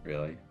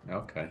 Really?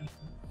 Okay.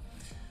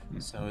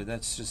 So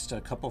that's just a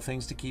couple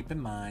things to keep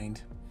in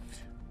mind.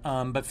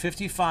 But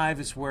 55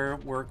 is where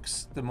it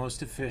works the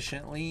most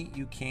efficiently.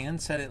 You can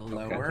set it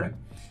lower. Okay.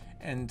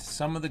 And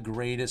some of the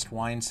greatest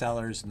wine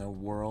cellars in the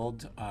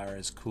world are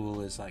as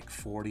cool as like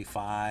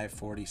 45,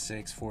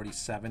 46,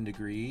 47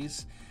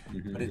 degrees.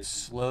 Mm-hmm. But it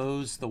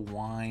slows the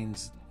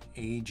wine's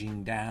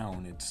aging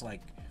down. It's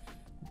like,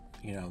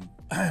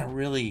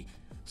 really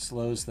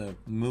slows the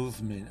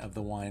movement of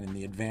the wine and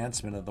the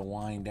advancement of the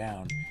wine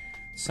down.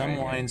 Some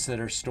wines that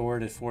are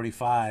stored at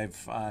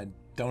 45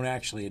 don't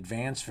actually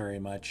advance very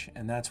much,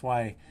 and that's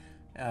why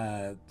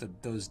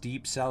those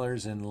deep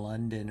cellars in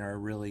London are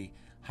really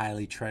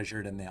highly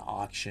treasured in the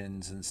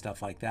auctions and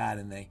stuff like that.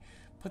 And they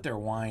put their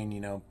wine,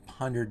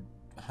 100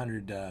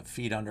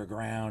 feet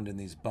underground in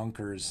these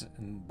bunkers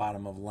in the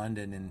bottom of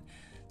London, and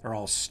they're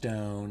all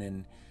stone,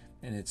 and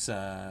and it's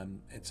a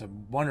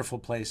wonderful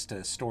place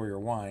to store your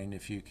wine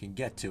if you can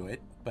get to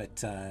it.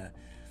 But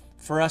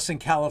for us in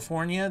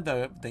California,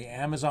 the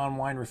Amazon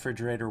wine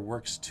refrigerator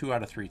works 2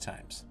 out of 3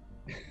 times.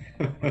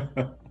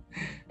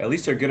 At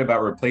least they're good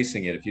about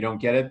replacing it. If you don't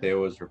get it, they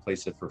always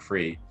replace it for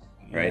free,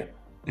 right?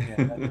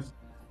 Yeah,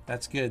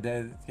 that's good.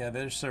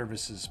 Their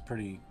service is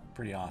pretty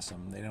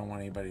awesome. They don't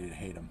want anybody to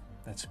hate them.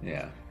 That's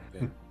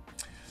good.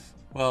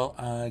 Well,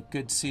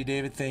 good to see you,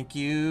 David. Thank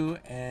you.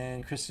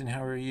 And Kristen,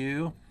 how are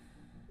you?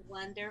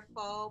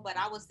 Wonderful. But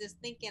I was just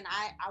thinking,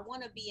 I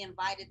want to be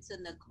invited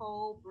to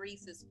Nicole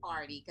Breeze's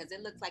party because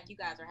it looks like you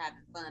guys are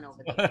having fun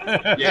over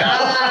there.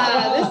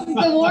 This is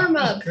the warm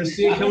up.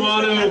 Christine, come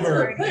on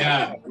over.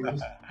 Yeah,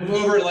 come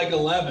over at like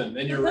 11.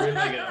 Then you're really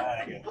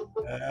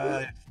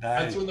going.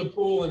 That's when the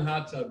pool and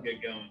hot tub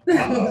get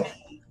going.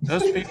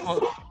 Those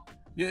people.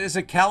 Is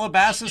it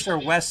Calabasas or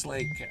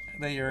Westlake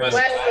that you're in?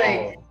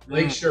 Westlake.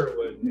 Lake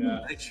Sherwood.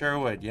 Yeah. Lake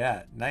Sherwood.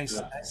 Yeah. Nice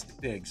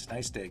digs.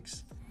 Nice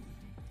digs.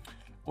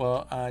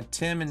 Well,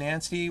 Tim and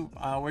Nancy,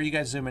 where are you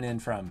guys zooming in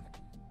from?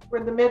 We're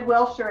in the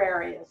Mid-Wilshire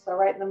area, so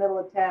right in the middle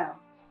of town.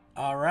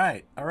 All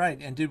right.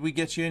 And did we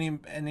get you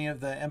any of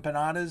the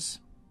empanadas?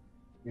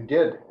 You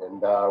did,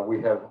 and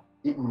we have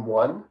eaten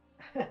one.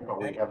 But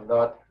we have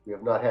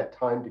not had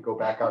time to go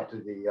back out to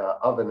the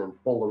oven and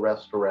pull the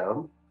rest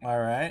around. All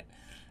right.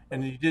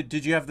 And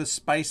did you have the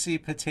spicy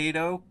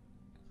potato?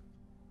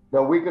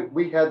 No,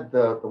 we had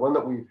the one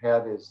that we've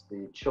had is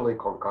the chili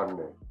con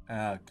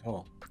carne.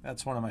 Cool.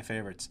 That's one of my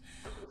favorites.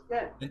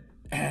 Good.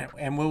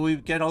 And will we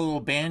get a little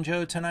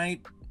banjo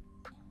tonight?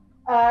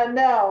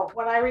 No.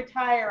 When I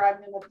retire,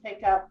 I'm going to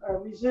take up or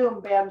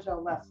resume banjo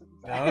lessons.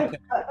 Okay.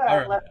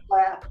 All right.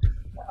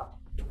 So.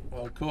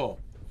 Well, cool.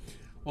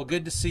 Well,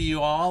 good to see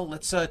you all.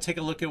 Let's take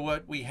a look at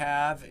what we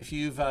have. If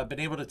you've been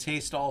able to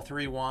taste all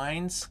 3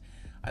 wines,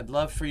 I'd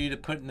love for you to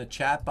put in the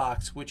chat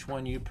box which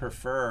one you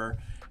prefer.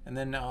 And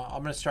then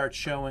I'm going to start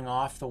showing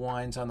off the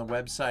wines on the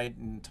website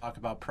and talk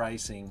about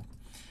pricing.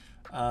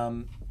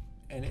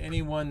 And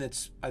anyone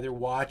that's either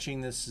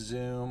watching this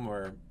Zoom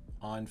or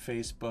on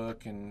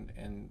Facebook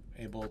and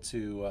able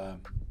to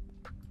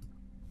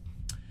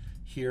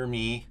hear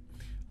me,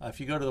 if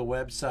you go to the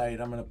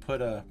website, I'm going to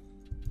put a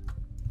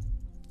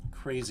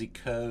crazy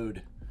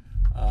code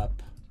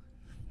up.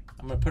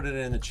 I'm going to put it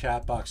in the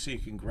chat box so you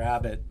can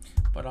grab it.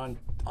 But on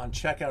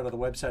checkout of the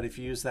website, if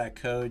you use that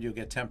code, you'll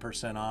get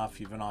 10% off,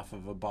 even off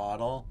of a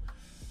bottle.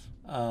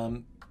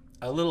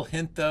 A little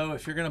hint though,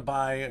 if you're going to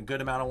buy a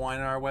good amount of wine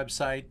on our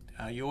website,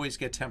 you always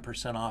get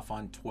 10% off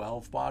on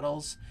 12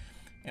 bottles.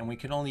 And we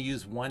can only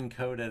use 1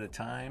 code at a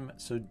time.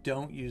 So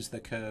don't use the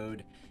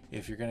code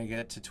if you're going to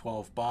get to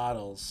 12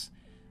 bottles,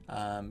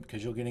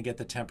 because you're going to get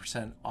the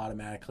 10%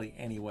 automatically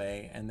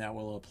anyway, and that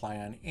will apply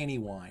on any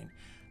wine.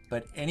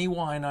 But any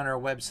wine on our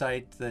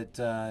website that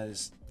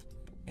is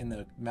in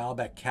the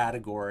Malbec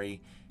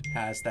category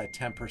has that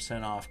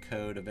 10% off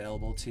code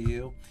available to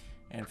you.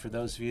 And for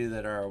those of you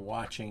that are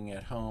watching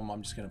at home,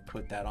 I'm just going to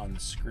put that on the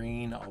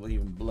screen. I'll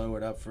even blow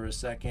it up for a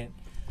second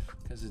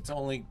because it's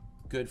only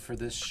good for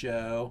this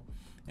show,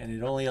 and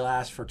it only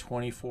lasts for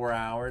 24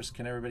 hours.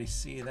 Can everybody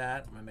see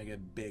that? I'm going to make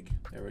it big.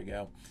 There we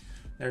go.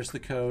 There's the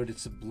code.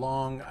 It's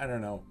long, I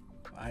don't know.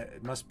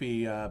 It must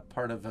be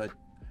part of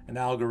an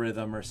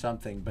algorithm or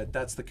something, but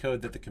that's the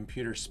code that the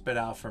computer spit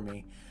out for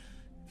me.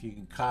 If you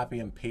can copy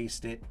and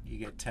paste it, you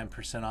get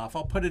 10% off.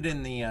 I'll put it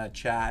in the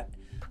chat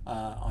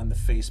on the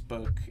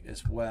Facebook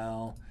as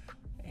well,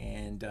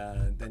 and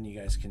then you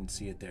guys can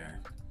see it there.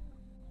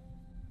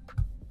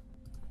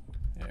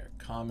 There,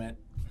 comment,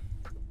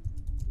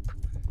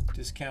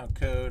 discount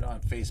code on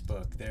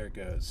Facebook. There it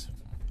goes.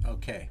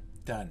 Okay,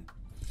 done.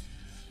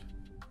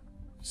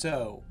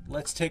 So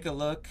let's take a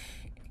look.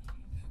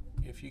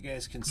 If you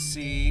guys can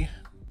see,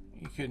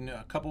 you can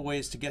a couple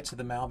ways to get to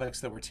the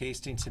Malbecs that we're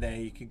tasting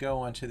today. You could go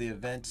onto the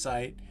event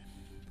site,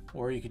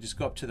 or you could just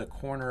go up to the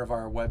corner of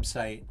our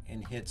website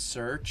and hit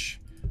search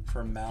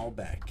for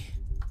Malbec,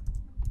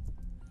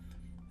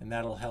 and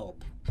that'll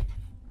help.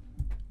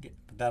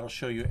 That'll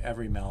show you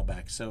every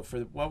Malbec. So for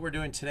what we're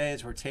doing today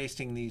is we're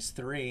tasting these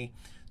 3.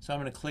 So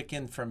I'm going to click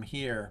in from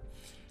here,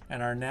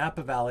 and our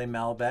Napa Valley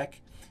Malbec,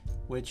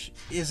 which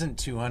isn't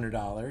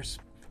 $200,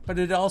 but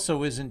it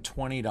also isn't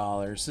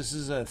 $20. This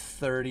is a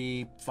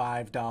 $35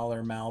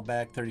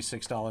 Malbec,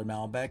 $36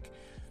 Malbec.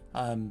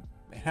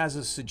 It has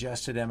a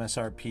suggested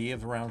MSRP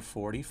of around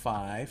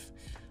 $45,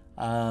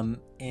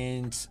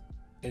 and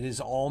it is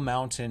all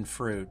mountain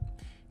fruit.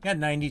 Got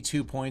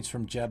 92 points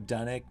from Jeb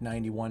Dunnick,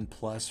 91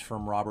 plus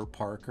from Robert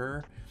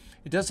Parker.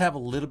 It does have a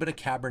little bit of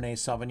Cabernet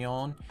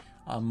Sauvignon.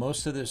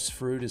 Most of this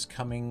fruit is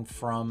coming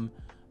from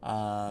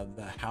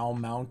the Howe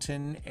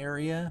Mountain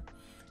area,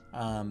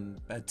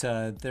 but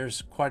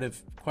there's quite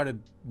a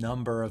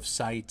number of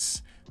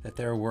sites that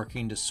they're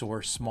working to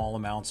source small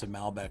amounts of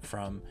Malbec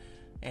from.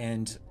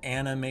 And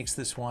Anna makes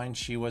this wine.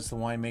 She was the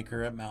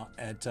winemaker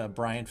at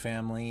Bryant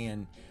Family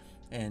and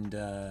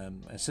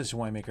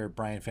assistant winemaker at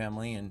Bryant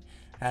Family, and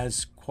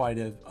has quite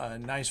a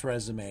nice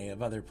resume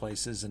of other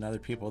places and other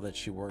people that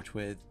she worked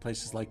with,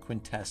 places like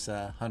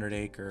Quintessa, 100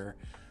 Acre,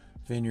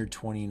 Vineyard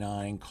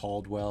 29,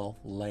 Caldwell,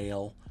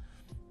 Lale.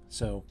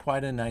 So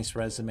quite a nice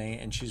resume,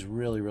 and she's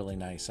really, really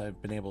nice.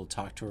 I've been able to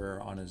talk to her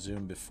on a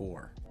Zoom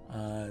before.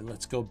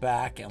 Let's go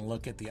back and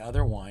look at the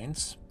other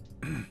wines.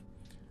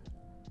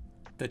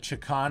 The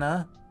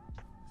Chicana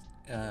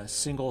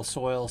Single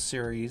Soil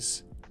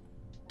Series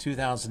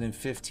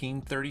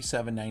 2015,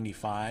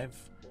 $37.95.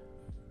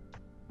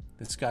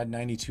 It's got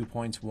 92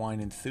 points,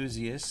 wine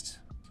enthusiast.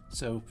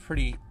 So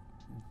pretty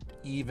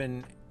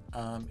even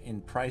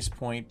in price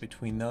point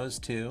between those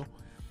two.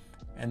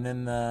 And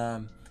then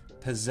the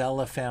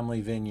Pizzella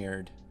Family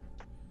Vineyard,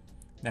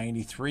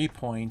 93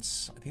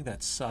 points. I think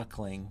that's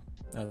Suckling.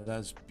 No, that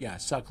was, yeah,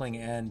 Suckling,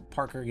 and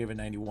Parker gave it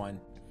 91.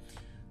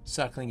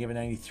 Suckling gave it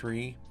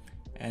 93.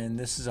 And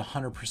this is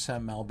 100%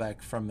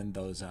 Malbec from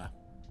Mendoza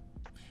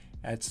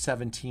at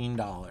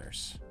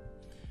 $17.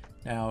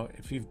 Now,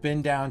 if you've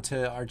been down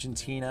to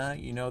Argentina,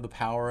 you know the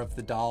power of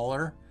the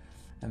dollar,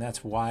 and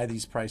that's why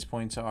these price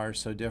points are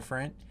so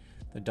different.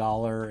 The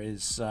dollar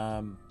is,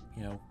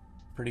 you know,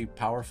 pretty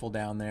powerful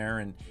down there,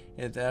 and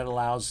that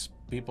allows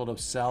people to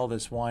sell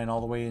this wine all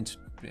the way into,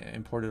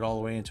 import it all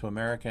the way into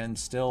America, and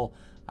still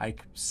I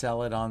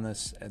sell it on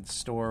this at the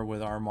store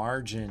with our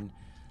margin,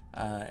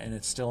 and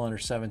it's still under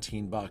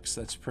 17 bucks.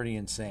 That's pretty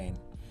insane.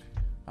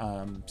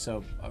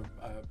 So a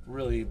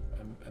really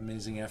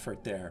amazing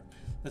effort there.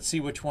 Let's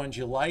see which ones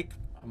you like.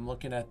 I'm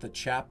looking at the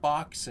chat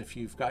box if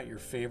you've got your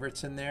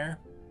favorites in there.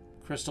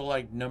 Crystal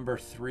liked number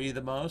 3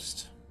 the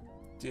most.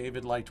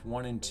 David liked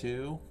 1 and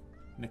 2.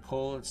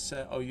 Nicole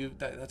said, oh,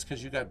 that's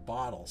because you got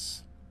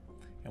bottles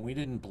and we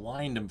didn't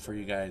blind them for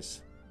you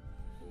guys.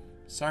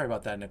 Sorry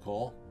about that,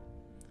 Nicole.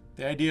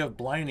 The idea of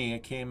blinding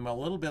it came a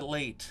little bit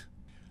late.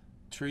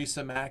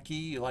 Teresa Mackey,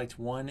 you liked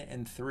 1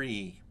 and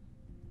 3.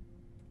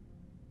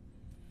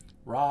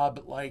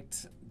 Rob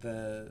liked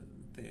the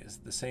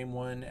same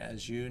one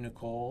as you,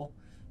 Nicole,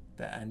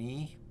 the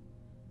Annie,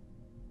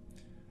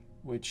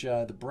 which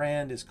the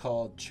brand is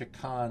called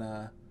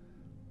Chicana,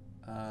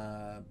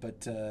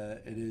 but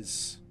it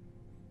is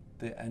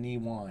the Annie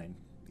wine.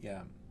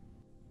 Yeah.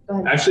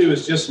 Actually, it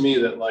was just me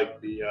that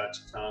liked the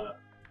Chicana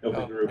of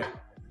the group.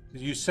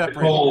 You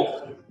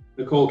separate.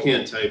 Nicole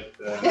can't type.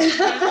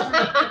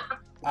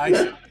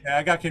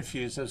 I got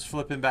confused. I was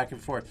flipping back and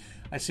forth.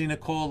 I see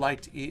Nicole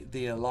liked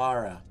the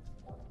Alara.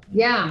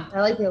 Yeah,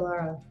 I like the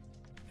Alara.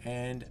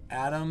 And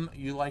Adam,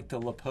 you liked the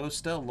La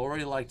Posta.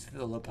 Lori liked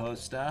the La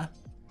Posta.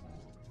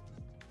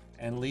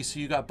 And Lisa,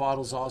 you got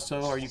bottles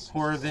also. Are you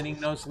pour vinning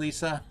those,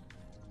 Lisa?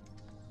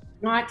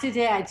 Not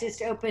today. I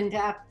just opened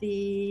up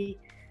the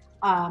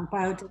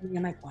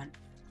biodynamic one.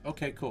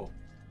 Okay, cool.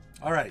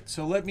 All right,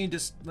 so let me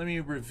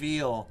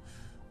reveal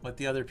what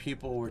the other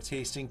people were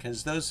tasting,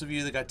 because those of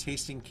you that got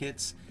tasting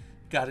kits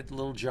got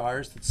little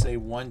jars that say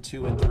 1,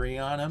 2, and 3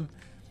 on them.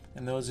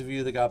 And those of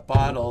you that got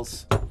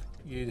bottles,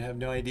 you'd have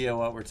no idea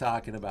what we're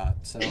talking about.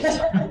 So,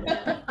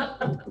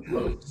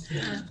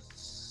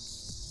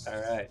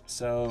 all right.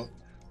 So,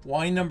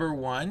 wine number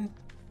 1.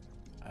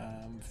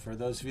 For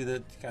those of you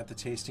that got the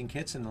tasting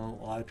kits, and a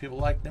lot of people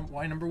like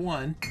wine number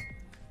 1,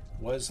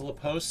 was La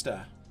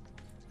Posta.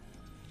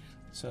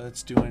 So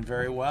it's doing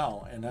very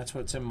well, and that's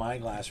what's in my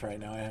glass right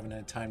now. I haven't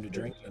had time to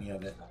drink any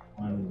of it.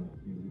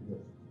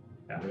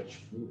 That's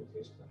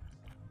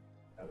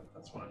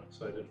why I'm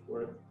excited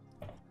for it.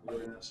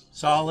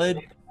 Solid,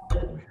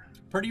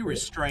 pretty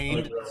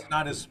restrained. It's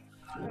not as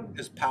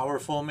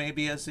powerful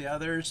maybe as the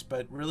others,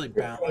 but really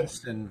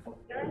balanced and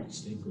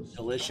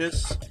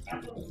delicious.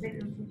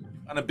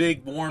 On a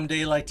big warm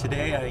day like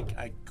today,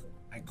 I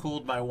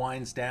cooled my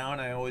wines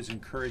down. I always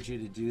encourage you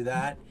to do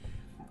that.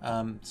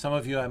 Some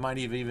of you, I might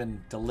have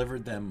even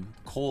delivered them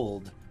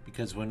cold,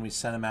 because when we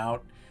sent them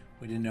out,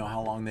 we didn't know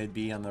how long they'd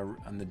be on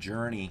the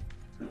journey.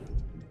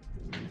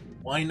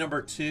 Wine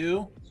number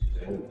 2.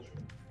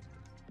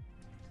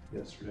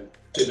 Yesterday.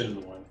 They've been in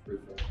the wine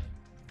fruit.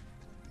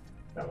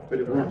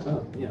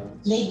 Yeah.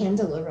 They hand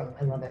deliver them.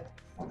 I love it.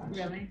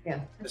 Really?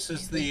 Yeah. This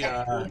is the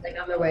like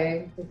on their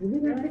way.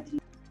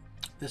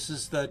 this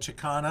is the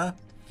Chicana,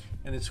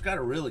 and it's got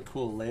a really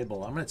cool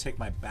label. I'm going to take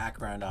my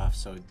background off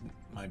so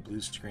my blue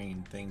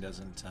screen thing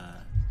doesn't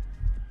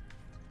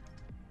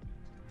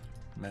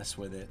mess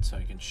with it, so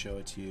I can show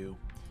it to you.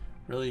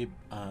 Really,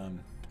 I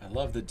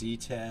love the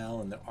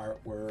detail and the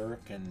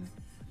artwork and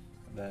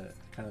the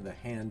kind of the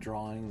hand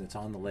drawing that's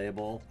on the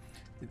label.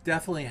 It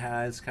definitely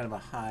has kind of a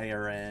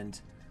higher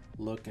end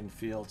look and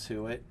feel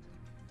to it.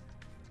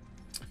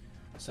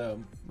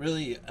 So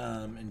really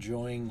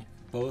enjoying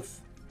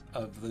both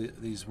of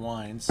these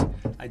wines.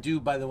 I do,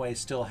 by the way,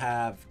 still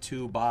have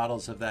 2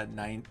 bottles of that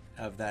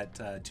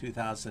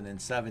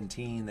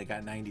 2017. They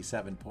got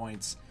 97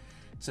 points.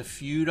 It's a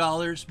few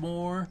dollars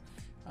more.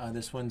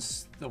 This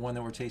one's the one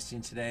that we're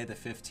tasting today. The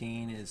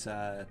 15 is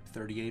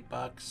 38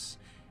 bucks,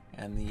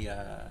 and the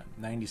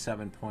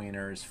 97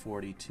 pointer is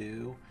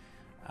 42.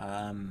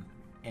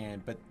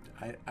 But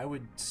I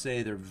would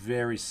say they're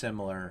very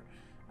similar.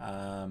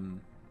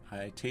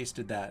 I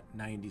tasted that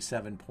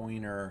 97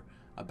 pointer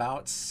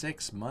about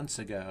 6 months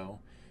ago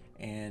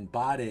and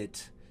bought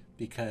it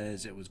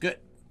because it was good.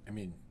 I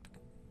mean,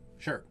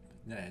 sure,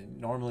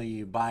 Normally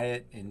you buy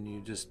it and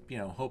you just,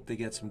 hope they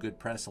get some good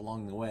press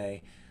along the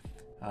way.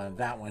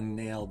 That one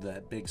nailed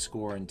that big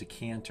score in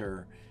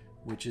Decanter,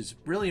 which is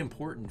really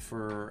important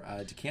for,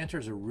 Decanter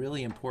is a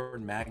really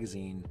important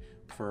magazine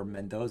for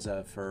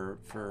Mendoza, for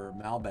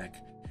Malbec,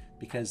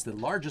 because the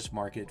largest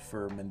market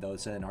for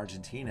Mendoza in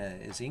Argentina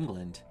is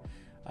England.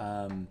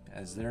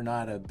 As they're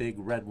not a big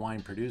red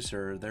wine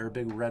producer, they're a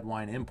big red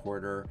wine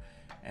importer,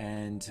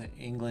 and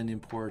England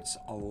imports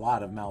a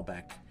lot of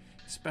Malbec,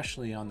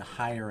 especially on the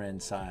higher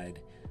end side.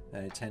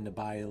 They tend to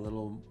buy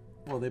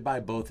they buy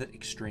both at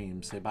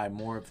extremes. They buy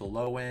more of the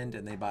low end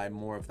and they buy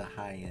more of the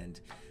high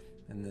end.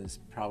 And there's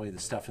probably the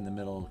stuff in the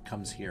middle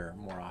comes here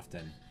more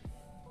often.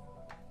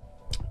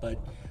 But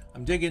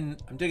I'm digging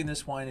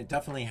this wine. It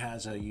definitely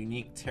has a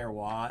unique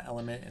terroir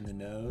element in the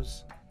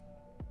nose.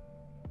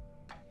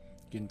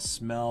 You can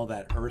smell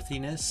that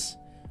earthiness.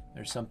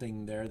 There's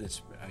something there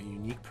that's a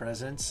unique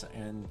presence,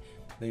 and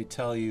they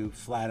tell you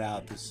flat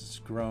out this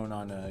is grown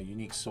on a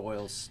unique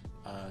soil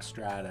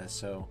strata.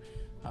 So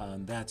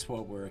that's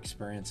what we're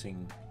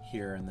experiencing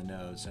here in the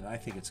nose, and I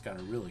think it's got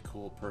a really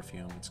cool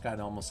perfume. It's got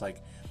almost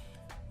like,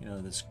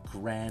 this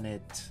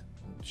granite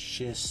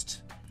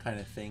schist kind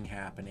of thing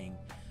happening.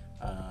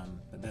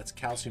 But that's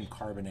calcium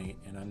carbonate,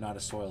 and I'm not a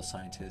soil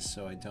scientist,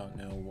 so I don't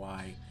know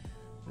why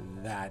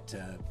that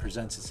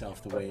presents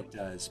itself the way it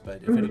does.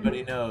 But if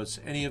anybody knows,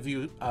 any of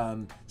you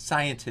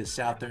scientists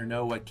out there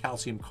know what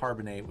calcium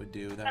carbonate would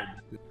do, that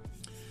would be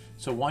good.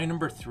 So wine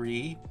number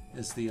 3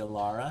 is the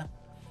Alara,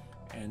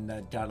 and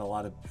that got a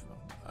lot of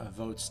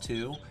votes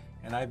too.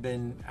 And I've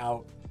been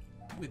out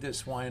with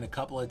this wine a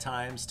couple of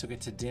times, took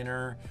it to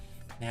dinner,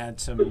 and had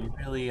some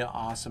really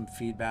awesome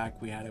feedback.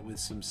 We had it with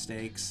some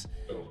steaks,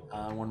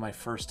 one of my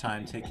first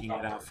time taking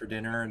it out for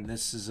dinner, and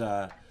this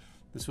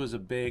was a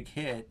big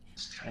hit.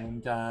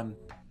 And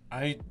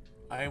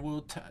I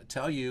will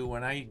tell you,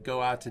 when I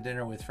go out to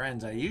dinner with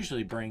friends, I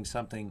usually bring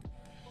something,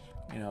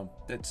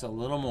 that's a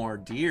little more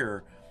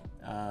dear.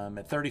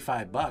 At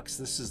 $35,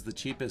 this is the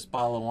cheapest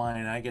bottle of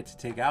wine I get to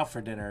take out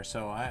for dinner.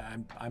 So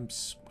I'm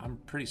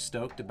pretty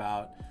stoked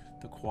about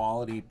the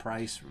quality,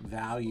 price,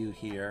 value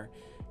here,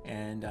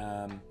 and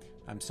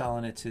I'm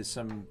selling it to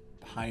some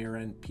higher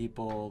end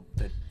people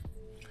that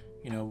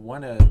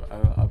want a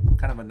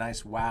kind of a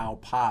nice wow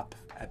pop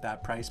at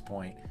that price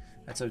point.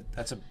 That's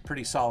a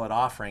pretty solid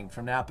offering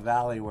from Napa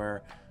Valley,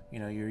 where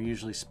you're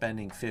usually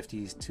spending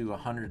 $50 to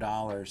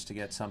 $100 to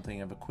get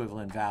something of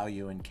equivalent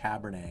value in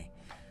Cabernet.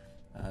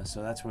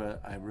 So that's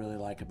what I really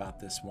like about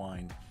this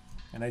wine,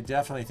 and I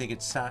definitely think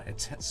it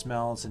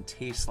smells and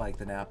tastes like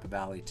the Napa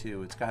Valley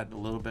too. It's got a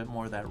little bit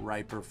more of that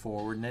riper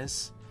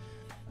forwardness,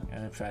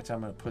 and in fact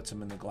I'm going to put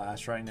some in the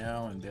glass right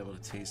now and be able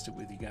to taste it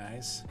with you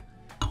guys.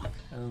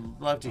 I'd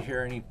love to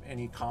hear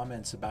any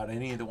comments about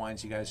any of the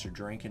wines you guys are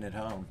drinking at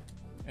home.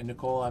 And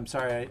Nicole, I'm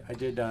sorry I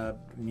did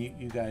mute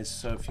you guys,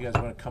 so if you guys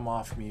want to come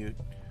off mute.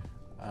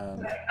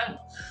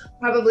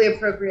 Probably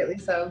appropriately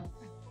so.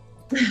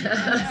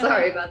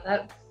 Sorry about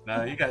that.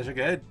 No, you guys are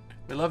good.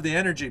 We love the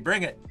energy.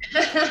 Bring it.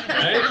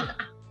 Right?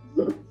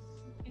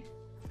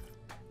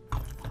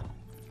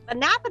 The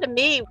Napa to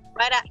me,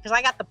 because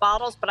I got the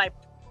bottles, but I,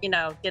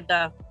 did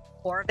the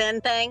pour-in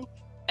thing,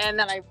 and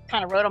then I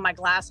kind of wrote on my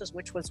glasses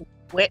which was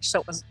which,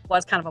 so it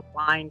was kind of a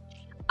blind.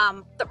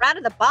 Out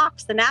of the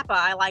box, the Napa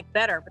I like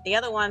better, but the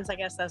other ones, I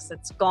guess as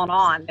it's gone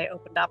on, they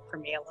opened up for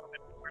me a little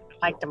bit more.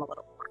 I liked them a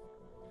little more.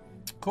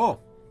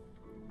 Cool.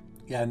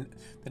 Yeah,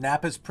 the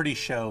Napa's pretty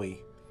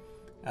showy.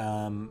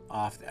 Right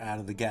out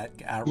of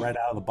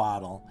the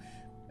bottle,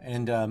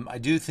 and I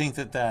do think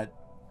that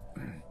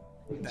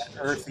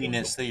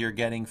earthiness that you're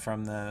getting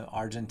from the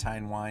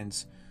Argentine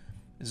wines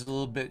is a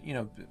little bit,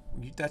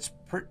 that's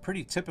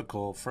pretty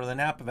typical for the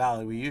Napa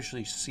Valley. We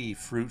usually see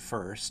fruit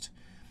first,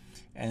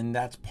 and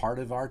that's part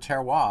of our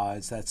terroir,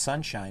 is that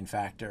sunshine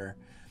factor.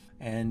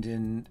 And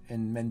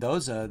in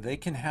Mendoza, they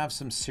can have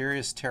some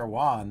serious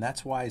terroir, and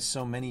that's why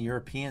so many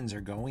Europeans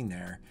are going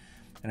there.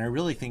 And I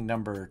really think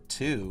number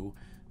 2,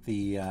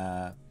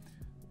 the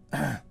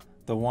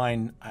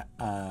wine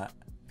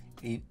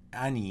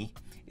Ani,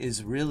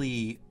 is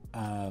really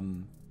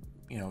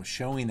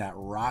showing that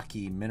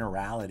rocky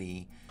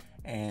minerality,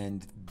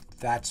 and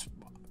that's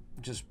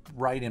just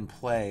right in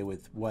play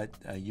with what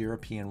a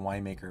European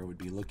winemaker would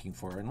be looking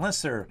for,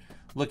 unless they're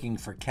looking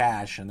for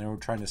cash and they're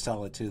trying to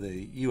sell it to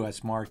the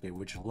U.S. market,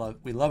 which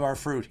we love our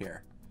fruit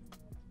here.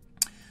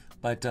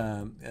 But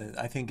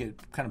I think it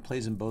kind of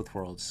plays in both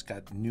worlds. It's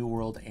got New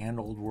World and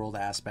Old World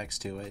aspects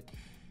to it.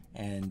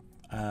 And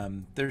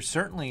there's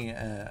certainly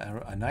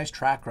a nice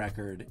track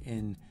record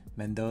in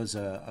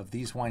Mendoza of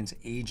these wines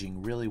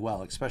aging really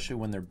well, especially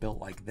when they're built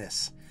like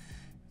this.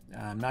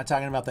 I'm not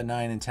talking about the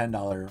 $9 and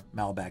 $10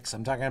 Malbecs.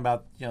 I'm talking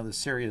about the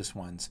serious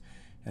ones.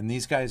 And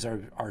these guys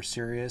are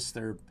serious.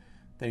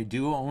 They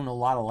do own a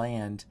lot of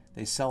land.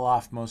 They sell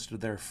off most of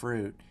their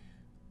fruit,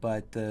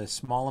 but the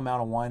small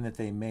amount of wine that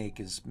they make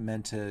is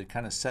meant to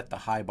kind of set the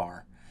high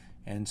bar.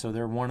 And so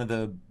they're one of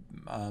the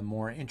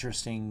more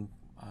interesting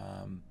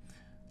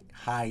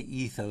high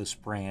ethos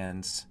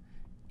brands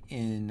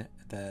in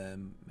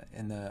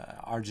the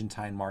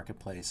Argentine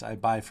marketplace. I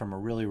buy from a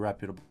really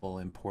reputable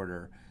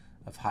importer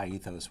of high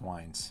ethos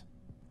wines.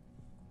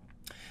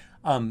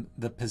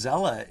 The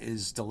Pizzella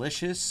is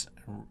delicious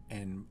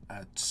and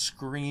a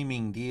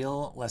screaming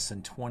deal, less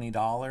than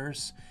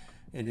 $20.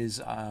 It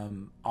is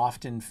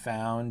often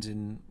found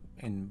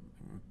in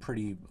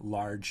pretty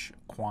large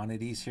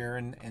quantities here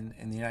in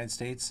the United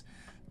States.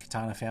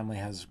 Katana family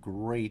has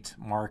great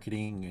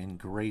marketing and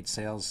great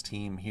sales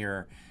team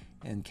here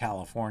in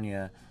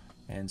California,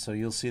 and so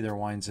you'll see their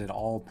wines at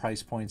all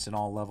price points and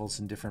all levels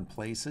in different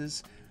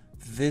places.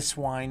 This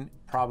wine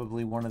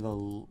probably one of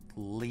the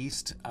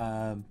least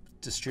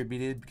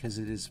distributed, because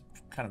it is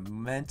kind of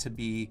meant to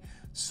be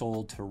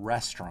sold to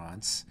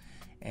restaurants,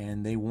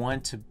 and they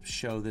want to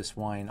show this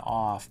wine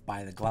off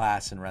by the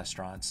glass in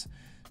restaurants.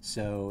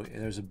 So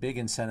there's a big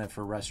incentive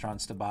for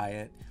restaurants to buy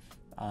it,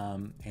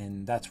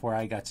 and that's where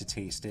I got to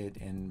taste it,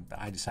 and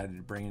I decided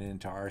to bring it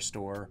into our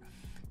store,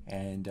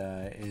 and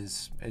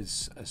is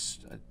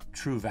a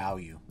true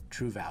value.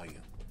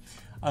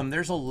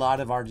 There's a lot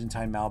of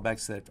Argentine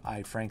Malbecs that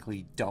I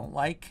frankly don't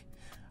like.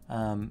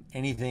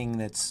 Anything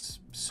that's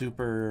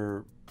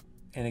super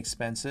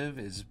inexpensive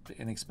is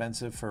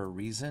inexpensive for a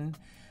reason,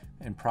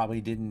 and probably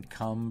didn't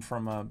come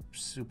from a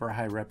super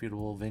high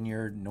reputable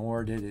vineyard,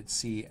 nor did it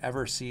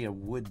ever see a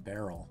wood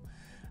barrel.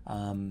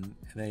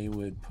 They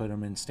would put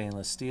them in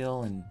stainless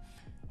steel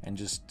and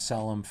just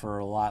sell them for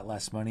a lot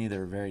less money.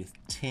 They're very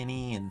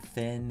tinny and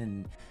thin,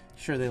 and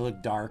sure, they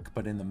look dark,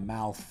 but in the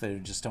mouth they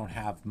just don't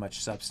have much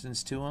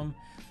substance to them.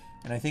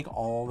 And I think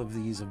all of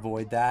these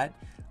avoid that.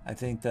 I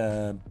think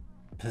the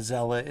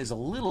Pizzella is a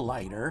little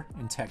lighter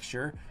in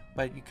texture,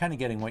 but you're kind of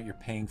getting what you're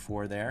paying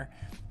for there.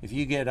 If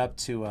you get up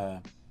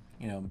to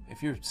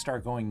if you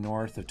start going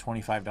north of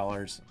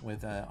 $25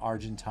 with an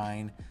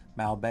Argentine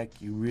Malbec,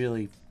 you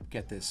really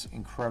get this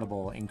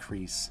incredible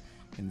increase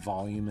in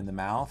volume in the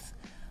mouth.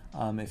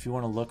 If you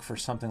want to look for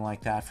something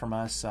like that from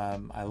us,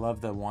 I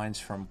love the wines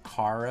from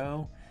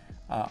Caro,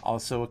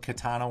 also a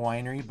Katana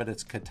winery, but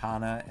it's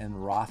Katana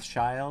and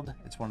Rothschild.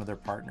 It's one of their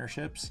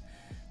partnerships.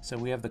 So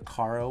we have the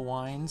Caro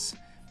wines,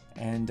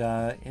 and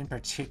in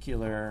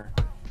particular,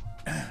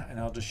 and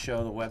I'll just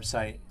show the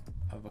website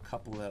of a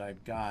couple that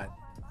I've got.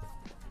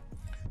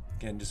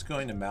 Again, just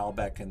going to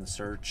Malbec in the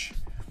search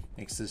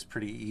makes this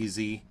pretty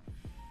easy.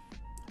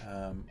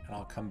 And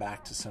I'll come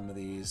back to some of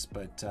these,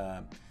 but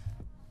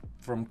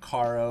from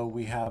Caro,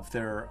 we have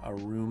their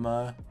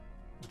Aruma,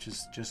 which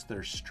is just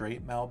their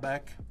straight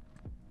Malbec,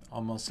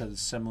 almost at a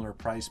similar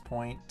price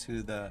point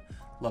to the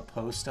La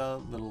Posta,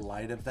 a little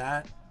light of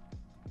that.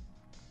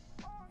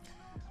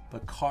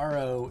 But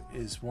Caro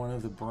is one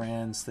of the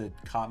brands that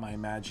caught my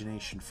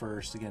imagination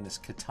first. Again, it's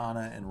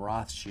Katana and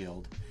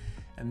Rothschild.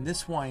 And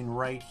this wine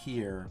right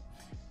here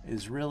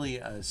is really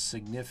a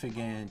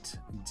significant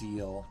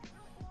deal.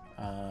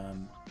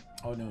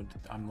 Oh no,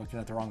 I'm looking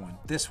at the wrong one.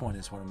 This one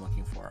is what I'm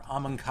looking for.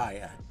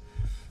 Amancaya.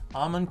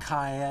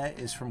 Amancaya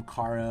is from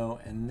Caro,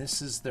 and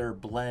this is their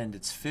blend.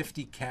 It's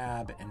 50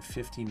 Cab and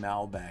 50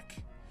 Malbec.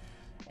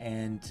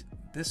 And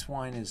this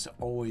wine is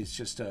always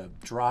just a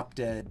drop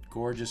dead,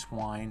 gorgeous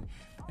wine.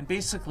 And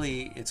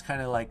basically, it's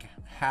kind of like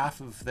half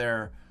of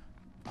their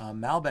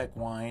Malbec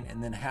wine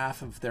and then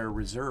half of their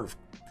reserve.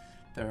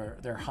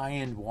 Their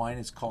high-end wine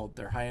is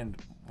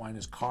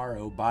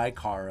Caro by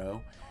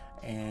Caro,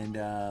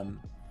 and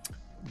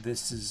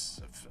this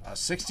is a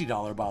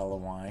 $60 bottle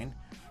of wine,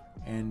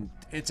 and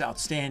it's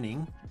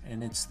outstanding.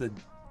 And this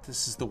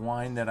is the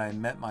wine that I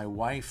met my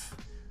wife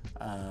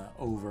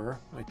over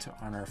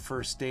on our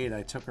first date.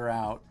 I took her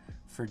out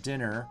for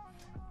dinner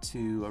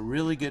to a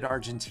really good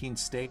Argentine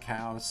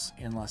steakhouse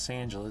in Los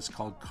Angeles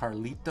called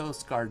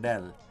Carlitos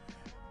Gardel.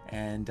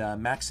 And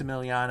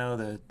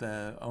Maximiliano,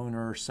 the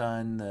owner,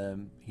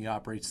 son, he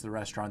operates the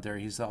restaurant there.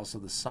 He's also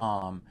the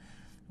som.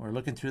 We're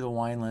looking through the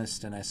wine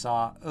list, and I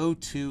saw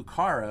O2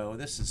 Caro.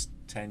 This is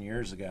 10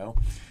 years ago.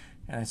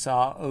 And I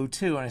saw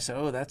O2, and I said,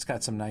 oh, that's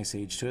got some nice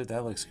age to it.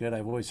 That looks good.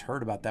 I've always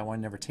heard about that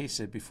one, never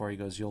tasted it before. He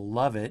goes, you'll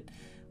love it.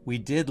 We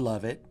did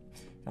love it.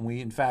 And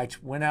we, in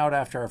fact, went out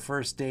after our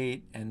first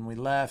date, and we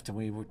left, and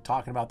we were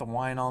talking about the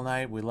wine all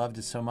night. We loved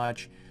it so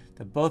much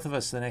that both of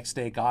us the next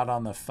day got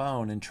on the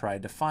phone and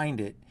tried to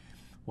find it.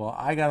 Well,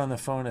 I got on the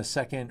phone a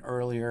second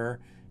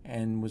earlier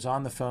and was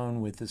on the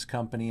phone with this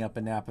company up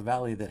in Napa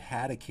Valley that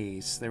had a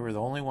case. They were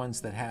the only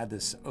ones that had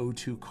this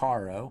O2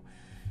 Caro.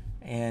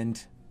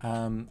 And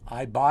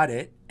I bought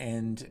it,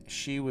 and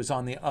she was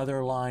on the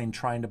other line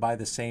trying to buy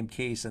the same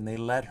case, and they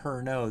let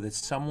her know that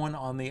someone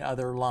on the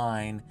other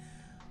line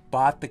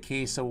bought the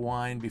case of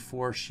wine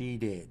before she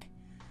did.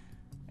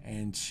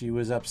 And she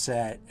was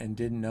upset and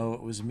didn't know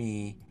it was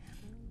me.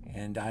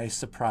 And I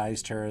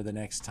surprised her the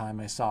next time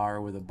I saw her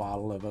with a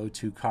bottle of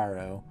O2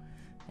 Caro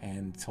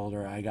and told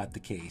her I got the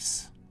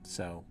case.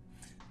 So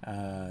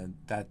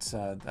that's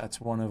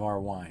one of our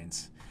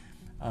wines.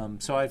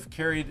 So I've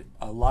carried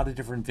a lot of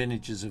different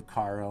vintages of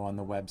Caro on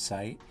the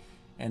website,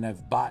 and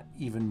I've bought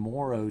even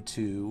more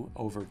O2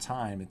 over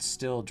time. It's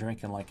still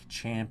drinking like a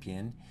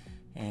champion.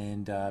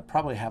 and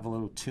probably have a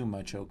little too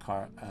much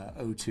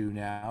O2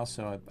 now,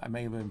 so I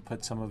may even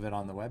put some of it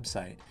on the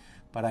website.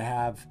 But I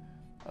have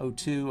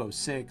 02,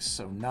 06,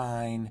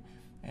 09,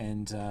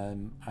 and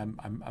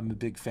I'm a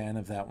big fan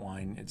of that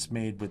wine. It's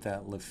made with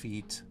that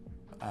Lafite.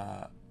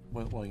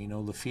 Well, you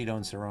know, Lafite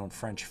owns their own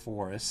French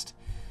forest,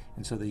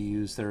 and so they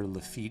use their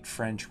Lafite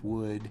French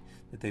wood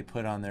that they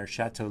put on their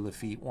Chateau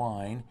Lafite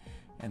wine,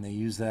 and they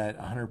use that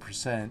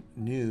 100%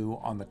 new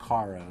on the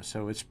Caro.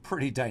 So it's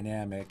pretty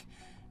dynamic,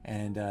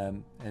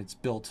 and it's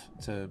built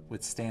to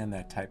withstand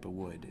that type of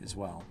wood as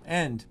well.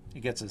 And it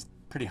gets a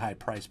pretty high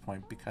price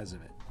point because of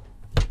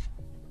it.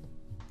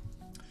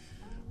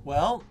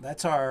 Well,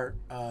 that's our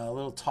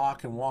little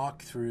talk and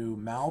walk through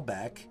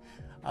Malbec.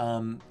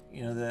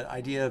 You know, the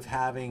idea of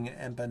having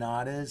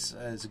empanadas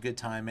is a good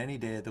time any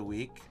day of the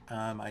week.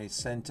 I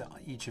sent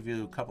each of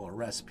you a couple of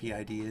recipe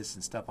ideas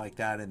and stuff like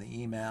that in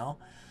the email.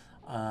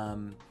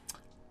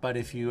 But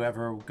if you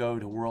ever go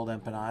to World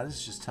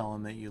Empanadas, just tell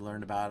them that you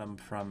learned about them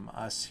from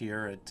us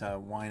here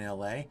at Wine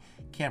LA.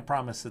 Can't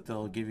promise that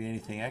they'll give you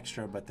anything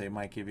extra, but they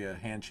might give you a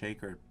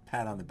handshake or a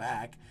pat on the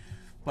back.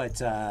 But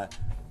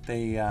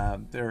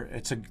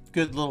it's a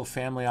good little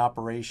family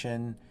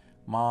operation.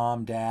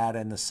 Mom, dad,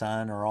 and the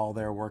son are all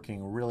there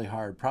working really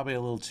hard, probably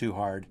a little too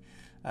hard.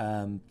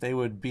 They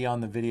would be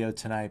on the video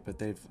tonight, but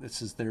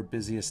this is their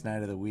busiest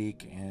night of the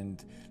week,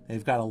 and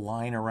they've got a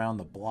line around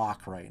the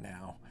block right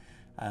now.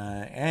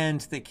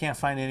 And they can't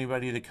find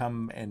anybody to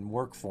come and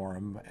work for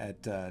them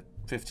at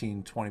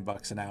 15, 20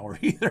 bucks an hour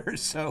either.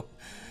 So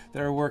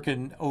they're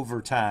working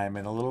overtime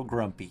and a little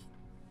grumpy.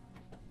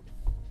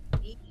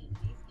 These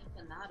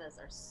empanadas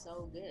are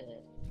so good.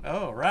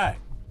 Oh, right.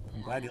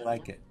 I'm glad you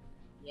like it.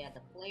 Yeah,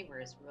 the flavor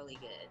is really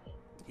good.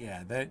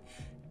 Yeah,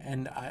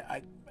 and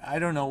I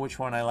don't know which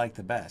one I like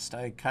the best.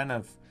 I kind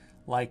of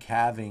like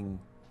having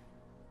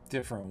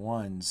different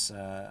ones.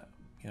 You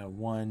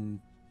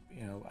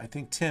know, I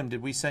think, Tim,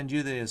 did we send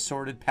you the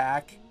assorted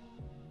pack?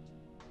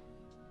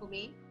 Who,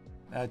 me?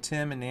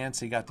 Tim and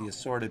Nancy got the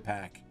assorted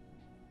pack.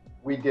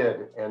 We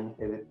did, and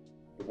it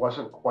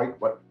wasn't quite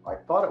what I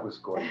thought it was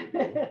going to be.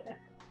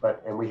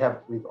 And we've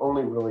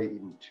only really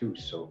eaten 2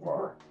 so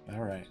far.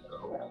 All right.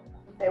 So,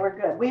 They were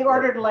good. We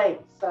ordered late,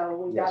 so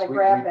we got a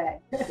grab bag.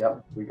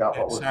 Yep, we got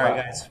what was Sorry,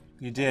 left. guys.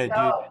 You did.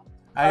 No,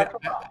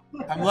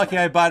 I'm lucky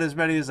I bought as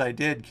many as I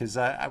did, because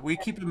we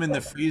keep them in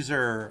the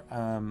freezer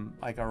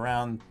like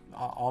around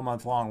all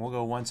month long. We'll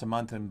go once a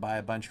month and buy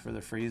a bunch for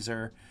the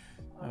freezer.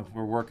 If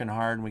we're working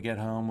hard and we get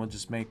home, we'll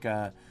just make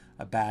a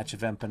batch of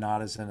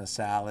empanadas and a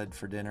salad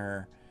for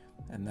dinner,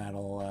 and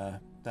that'll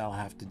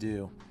have to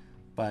do.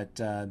 But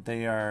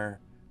they are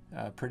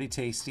pretty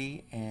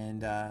tasty,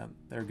 and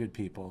they're good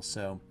people.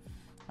 So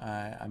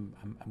I'm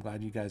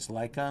glad you guys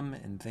like them,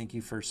 and thank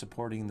you for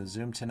supporting the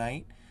Zoom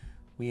tonight.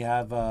 We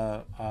have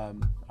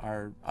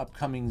our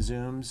upcoming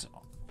Zooms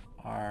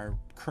are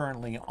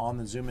currently on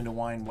the Zoom Into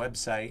Wine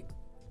website,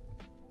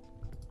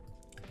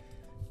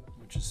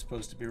 which is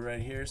supposed to be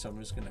right here. So I'm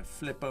just going to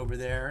flip over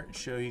there and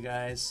show you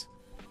guys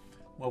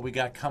what we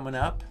got coming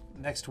up.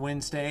 Next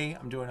Wednesday,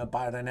 I'm doing a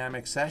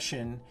biodynamic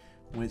session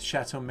with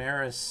Chateau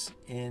Maris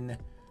in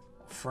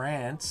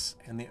France,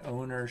 and the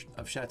owner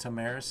of Chateau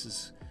Maris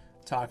is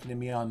talking to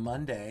me on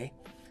Monday,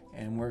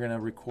 and we're going to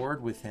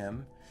record with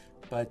him.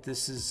 But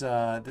this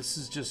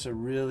is just a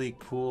really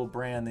cool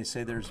brand. They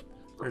say there's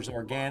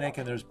organic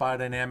and there's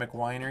biodynamic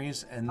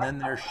wineries, and then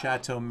there's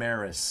Chateau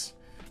Maris,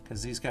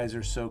 because these guys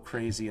are so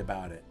crazy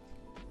about it.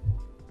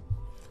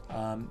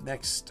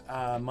 Next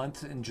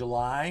month in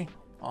July,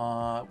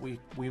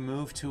 we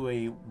move to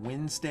a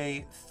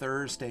Wednesday,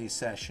 Thursday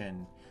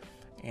session.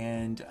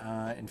 And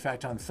in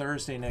fact, on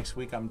Thursday next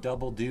week, I'm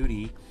double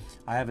duty.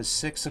 I have a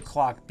 6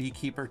 o'clock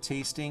beekeeper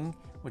tasting,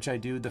 which I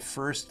do the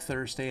first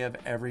Thursday of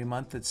every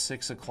month at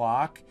 6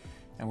 o'clock.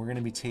 And we're going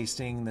to be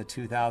tasting the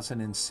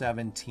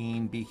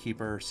 2017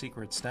 Beekeeper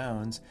Secret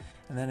Stones.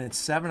 And then at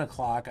 7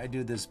 o'clock, I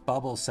do this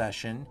bubble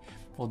session.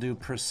 We'll do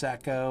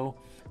Prosecco,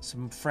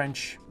 some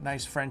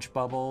nice French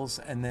bubbles,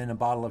 and then a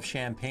bottle of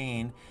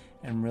champagne,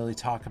 and really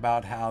talk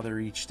about how they're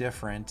each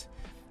different.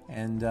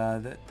 And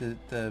the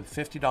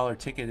 $50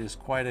 ticket is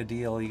quite a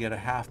deal. You get a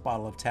half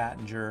bottle of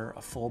Tattinger,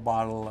 a full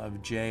bottle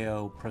of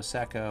J.O.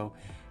 Prosecco,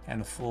 and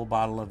a full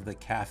bottle of the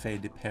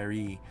Café de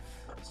Paris.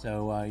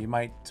 So you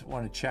might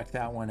want to check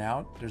that one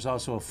out. There's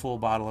also a full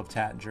bottle of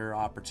Tattinger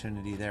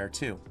opportunity there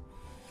too.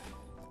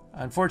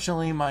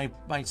 Unfortunately, my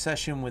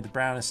session with the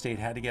Brown Estate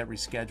had to get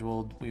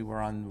rescheduled. We were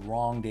on the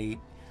wrong date,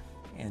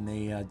 and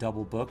they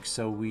double booked.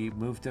 So we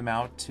moved them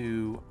out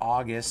to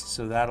August.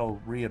 So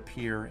that'll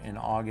reappear in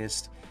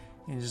August.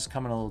 And it's just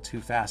coming a little too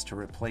fast to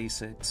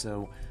replace it.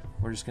 So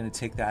we're just going to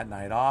take that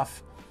night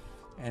off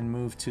and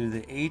move to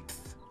the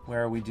 8th,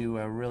 where we do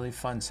a really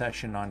fun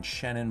session on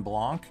Chenin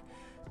Blanc,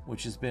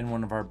 which has been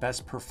one of our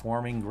best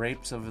performing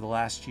grapes over the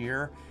last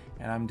year.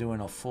 And I'm doing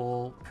a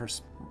full, kind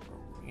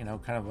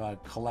of a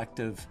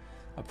collective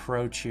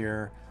approach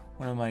here.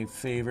 One of my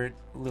favorite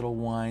little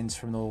wines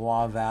from the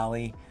Loire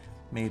Valley,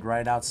 made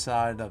right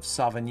outside of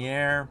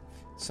Savennières.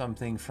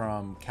 something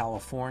from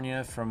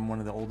California, from one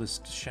of the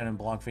oldest Chenin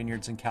Blanc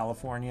vineyards in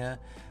California,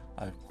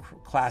 a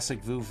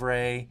classic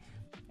Vouvray,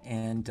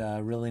 and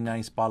a really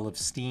nice bottle of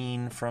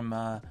Steen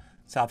from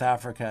South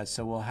Africa.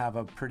 So we'll have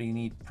a pretty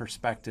neat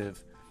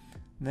perspective.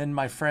 And then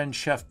my friend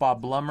Chef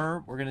Bob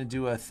Blummer, we're going to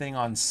do a thing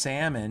on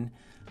salmon.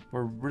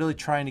 We're really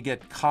trying to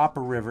get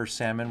Copper River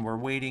salmon. We're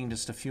waiting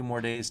just a few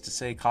more days to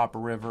say Copper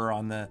River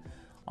on the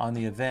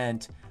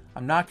event.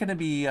 I'm not going to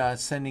be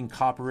sending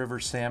Copper River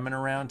salmon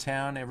around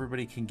town.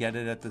 Everybody can get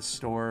it at the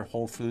store,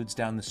 Whole Foods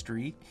down the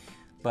street.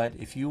 But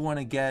if you want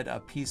to get a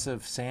piece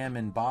of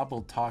salmon, Bob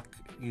will talk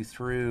you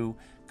through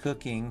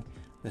cooking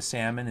the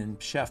salmon.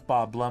 And Chef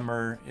Bob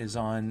Blummer is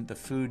on the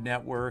Food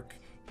Network.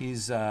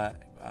 He's a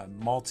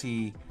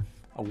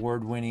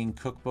multi-award-winning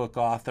cookbook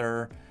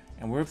author.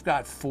 And we've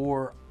got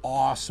 4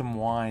 awesome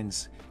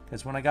wines.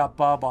 Because when I got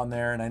Bob on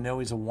there, and I know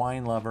he's a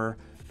wine lover,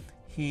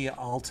 he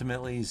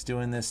ultimately is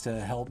doing this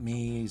to help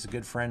me. He's a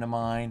good friend of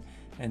mine.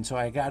 And so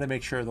I got to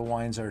make sure the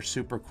wines are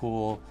super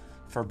cool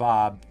for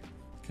Bob,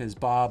 because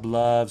Bob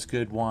loves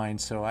good wine.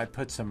 So I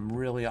put some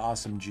really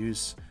awesome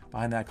juice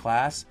behind that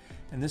class.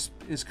 And this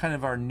is kind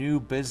of our new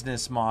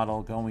business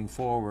model going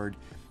forward,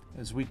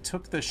 as we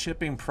took the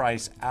shipping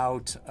price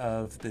out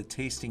of the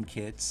tasting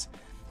kits.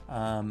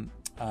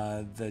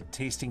 The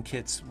tasting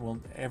kits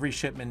every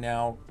shipment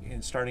now,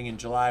 starting in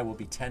July, will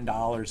be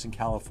 $10 in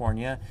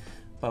California.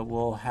 But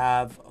we'll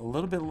have a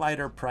little bit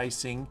lighter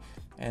pricing,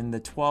 and the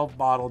 12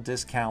 bottle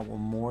discount will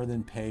more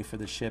than pay for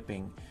the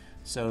shipping.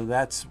 So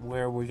that's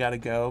where we got to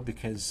go,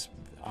 because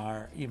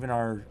even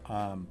our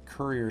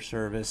courier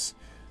service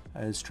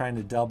is trying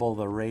to double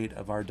the rate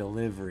of our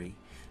delivery.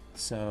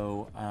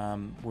 So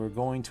we're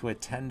going to a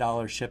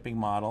 $10 shipping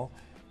model,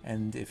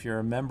 and if you're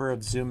a member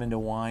of Zoom Into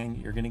Wine,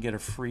 you're going to get a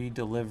free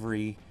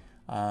delivery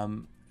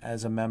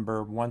as a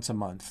member once a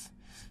month.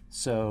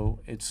 So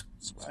it's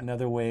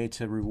another way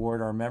to reward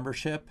our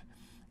membership,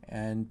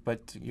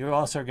 but you're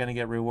also going to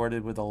get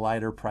rewarded with a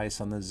lighter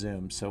price on the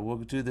Zoom. So we'll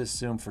do this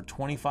Zoom for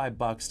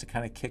 $25 to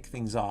kind of kick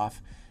things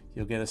off.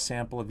 You'll get a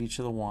sample of each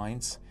of the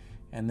wines,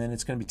 and then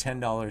it's going to be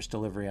 $10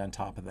 delivery on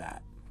top of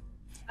that.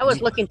 I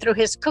was looking through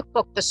his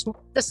cookbook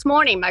this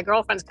morning. My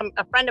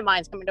a friend of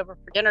mine's coming over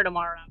for dinner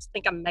tomorrow. I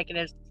think I'm making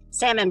a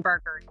salmon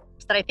burger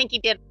that I think he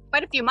did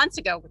quite a few months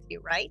ago with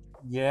you, right?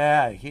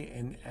 Yeah,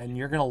 and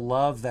you're gonna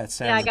love that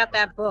salmon. Yeah, I got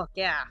that book.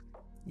 Yeah.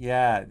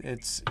 Yeah,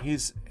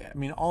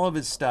 all of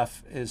his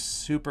stuff is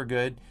super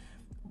good.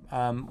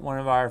 One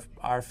of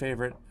our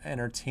favorite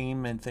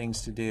entertainment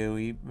things to do.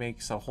 He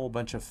makes a whole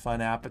bunch of fun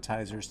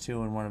appetizers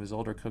too in one of his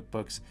older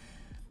cookbooks.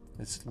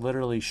 It's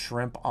literally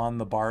shrimp on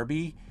the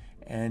Barbie,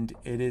 and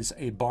it is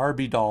a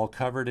Barbie doll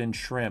covered in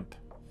shrimp,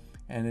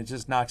 and it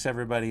just knocks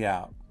everybody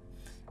out.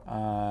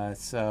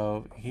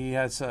 So he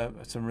has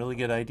some really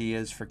good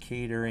ideas for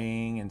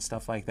catering and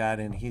stuff like that,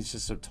 and he's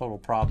just a total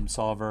problem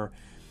solver.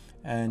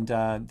 And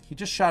he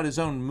just shot his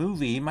own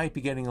movie. He might be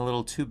getting a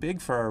little too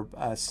big for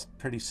us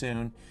pretty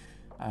soon.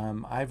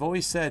 I've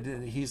always said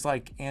that he's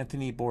like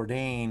Anthony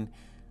Bourdain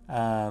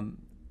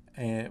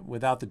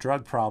without the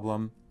drug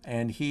problem,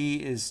 and he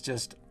is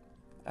just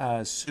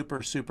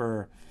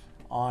super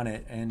on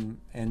it,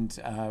 and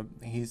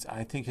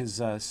I think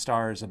his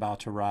star is about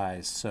to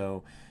rise.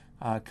 So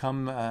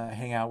come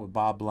hang out with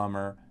Bob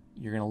Blummer.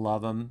 You're gonna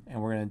love him,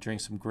 and we're gonna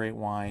drink some great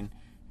wine,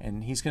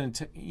 and he's gonna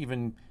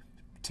even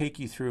take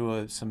you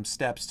through some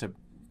steps to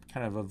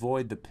kind of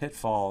avoid the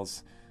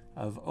pitfalls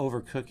of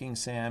overcooking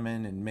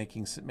salmon and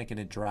making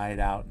it dried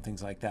out and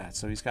things like that.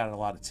 So he's got a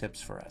lot of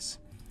tips for us.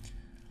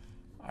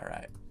 All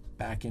right,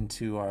 back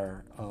into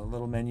our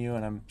little menu,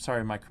 and I'm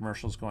sorry my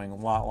commercial's going a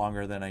lot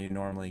longer than I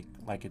normally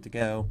like it to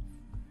go.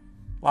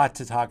 A lot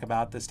to talk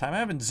about this time. I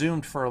haven't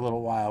Zoomed for a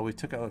little while. We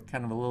took a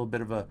kind of a little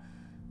bit of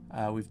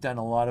we've done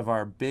a lot of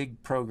our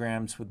big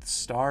programs with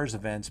STARS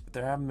events, but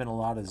there haven't been a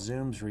lot of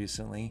Zooms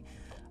recently.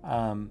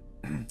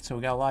 So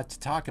we got a lot to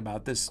talk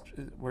about.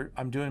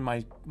 I'm doing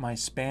my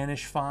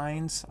Spanish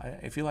finds.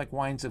 If you like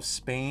wines of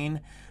Spain,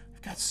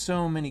 I've got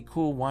so many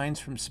cool wines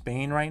from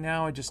Spain right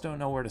now. I just don't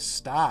know where to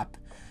stop.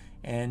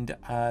 And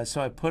so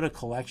I put a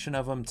collection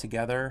of them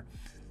together.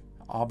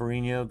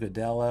 Albarino,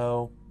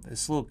 Godello,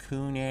 this little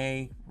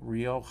Cune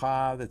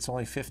Rioja that's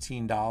only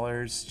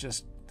 $15.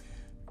 Just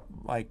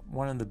like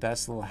one of the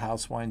best little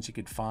house wines you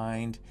could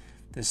find.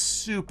 This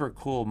super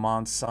cool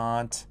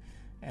Monsant.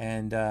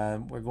 And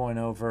we're going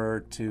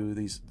over to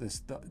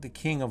the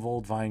king of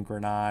old vine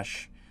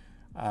Grenache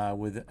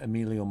with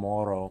Emilio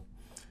Moro.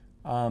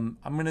 I'm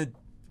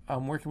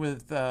working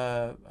with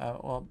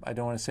well, I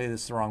don't want to say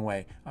this the wrong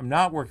way. I'm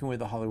not working with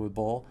the Hollywood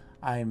Bowl.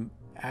 I'm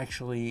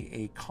actually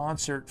a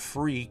concert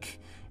freak,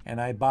 and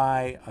I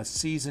buy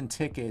season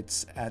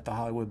tickets at the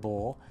Hollywood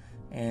Bowl,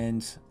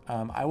 and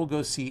I will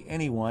go see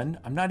anyone.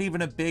 I'm not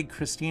even a big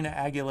Christina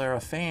Aguilera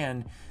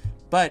fan,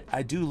 but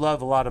I do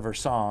love a lot of her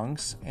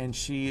songs, and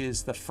she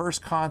is the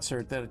first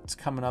concert that's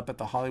coming up at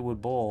the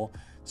Hollywood Bowl.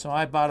 So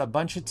I bought a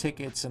bunch of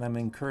tickets, and I'm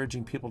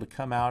encouraging people to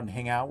come out and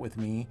hang out with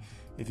me.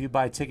 If you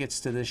buy tickets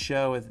to this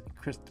show with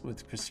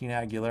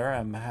Christina Aguilera,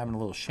 I'm having a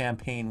little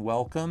champagne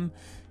welcome,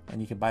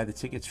 and you can buy the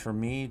tickets for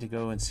me to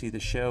go and see the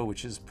show,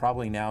 which is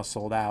probably now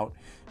sold out.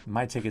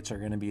 My tickets are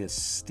going to be a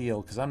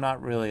steal because I'm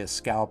not really a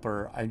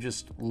scalper. I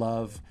just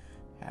love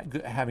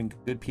having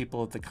good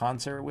people at the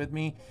concert with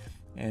me.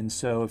 And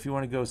so if you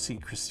want to go see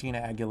Christina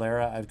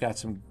Aguilera, I've got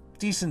some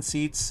decent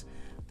seats.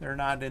 They're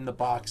not in the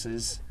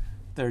boxes.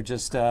 They're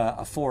just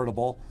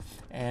affordable.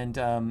 And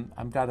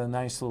I've got a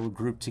nice little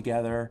group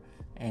together,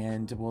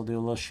 and we'll do a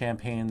little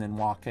champagne, then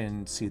walk in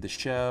and see the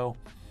show.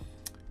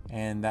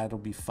 And that'll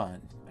be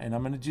fun. And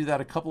I'm going to do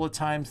that a couple of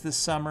times this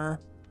summer.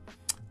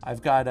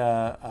 I've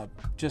got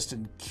just a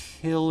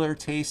killer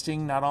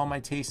tasting. Not all my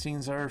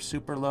tastings are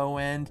super low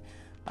end.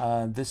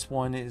 This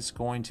one is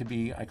going to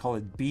be, I call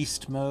it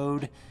beast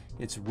mode.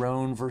 It's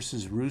Rhone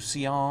versus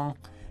Roussillon.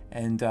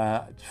 And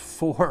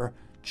 4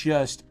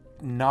 just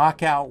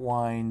knockout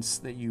wines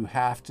that you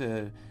have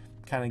to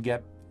kind of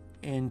get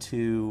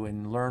into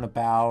and learn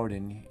about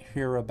and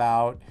hear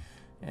about.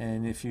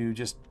 And if you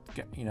just,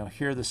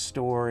 hear the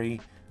story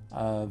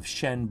of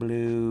Chêne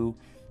Bleu,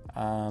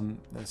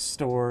 the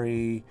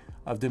story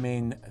of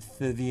Domaine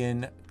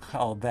Thivien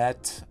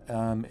Calvet.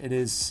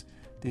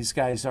 These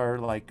guys are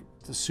like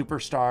the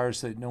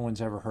superstars that no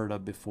one's ever heard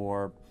of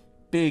before.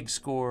 Big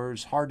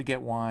scores, hard to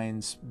get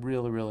wines,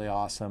 really, really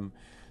awesome.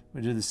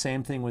 We do the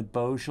same thing with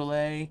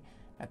Beaujolais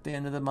at the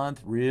end of the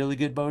month. Really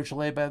good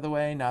Beaujolais, by the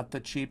way, not the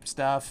cheap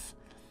stuff.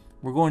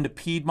 We're going to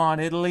Piedmont,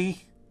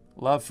 Italy.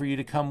 Love for you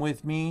to come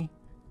with me.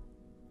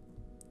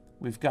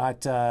 We've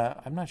got,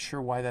 I'm not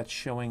sure why that's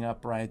showing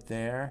up right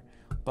there,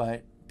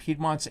 but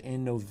Piedmont's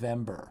in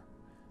November.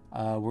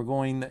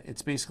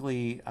 It's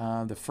basically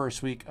the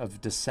first week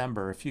of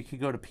December. If you could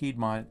go to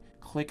Piedmont,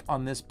 click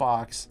on this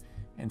box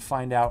and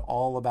find out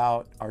all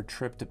about our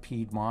trip to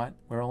Piedmont.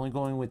 We're only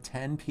going with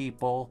 10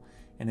 people,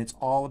 and it's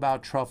all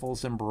about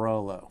truffles and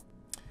Barolo.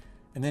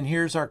 And then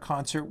here's our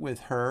concert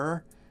with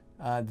her.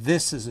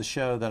 This is a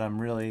show that I'm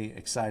really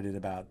excited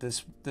about.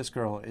 This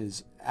girl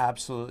is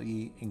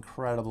absolutely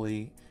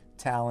incredibly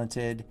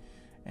talented,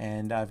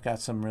 and I've got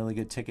some really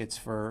good tickets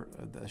for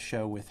the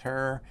show with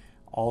her.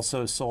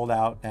 Also sold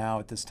out now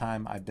at this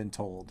time, I've been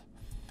told.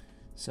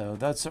 So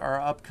that's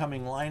our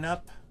upcoming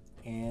lineup,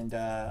 and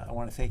I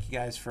want to thank you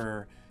guys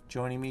for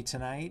joining me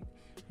tonight,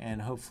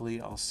 and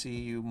hopefully I'll see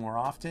you more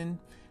often.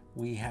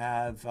 We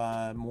have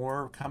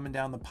more coming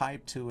down the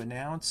pipe to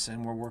announce,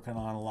 and we're working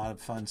on a lot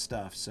of fun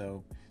stuff.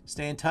 So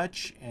stay in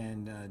touch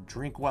and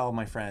drink well,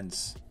 my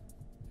friends.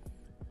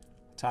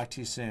 Talk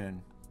to you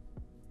soon.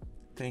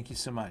 Thank you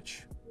so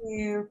much. Thank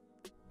you.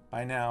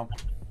 Bye now.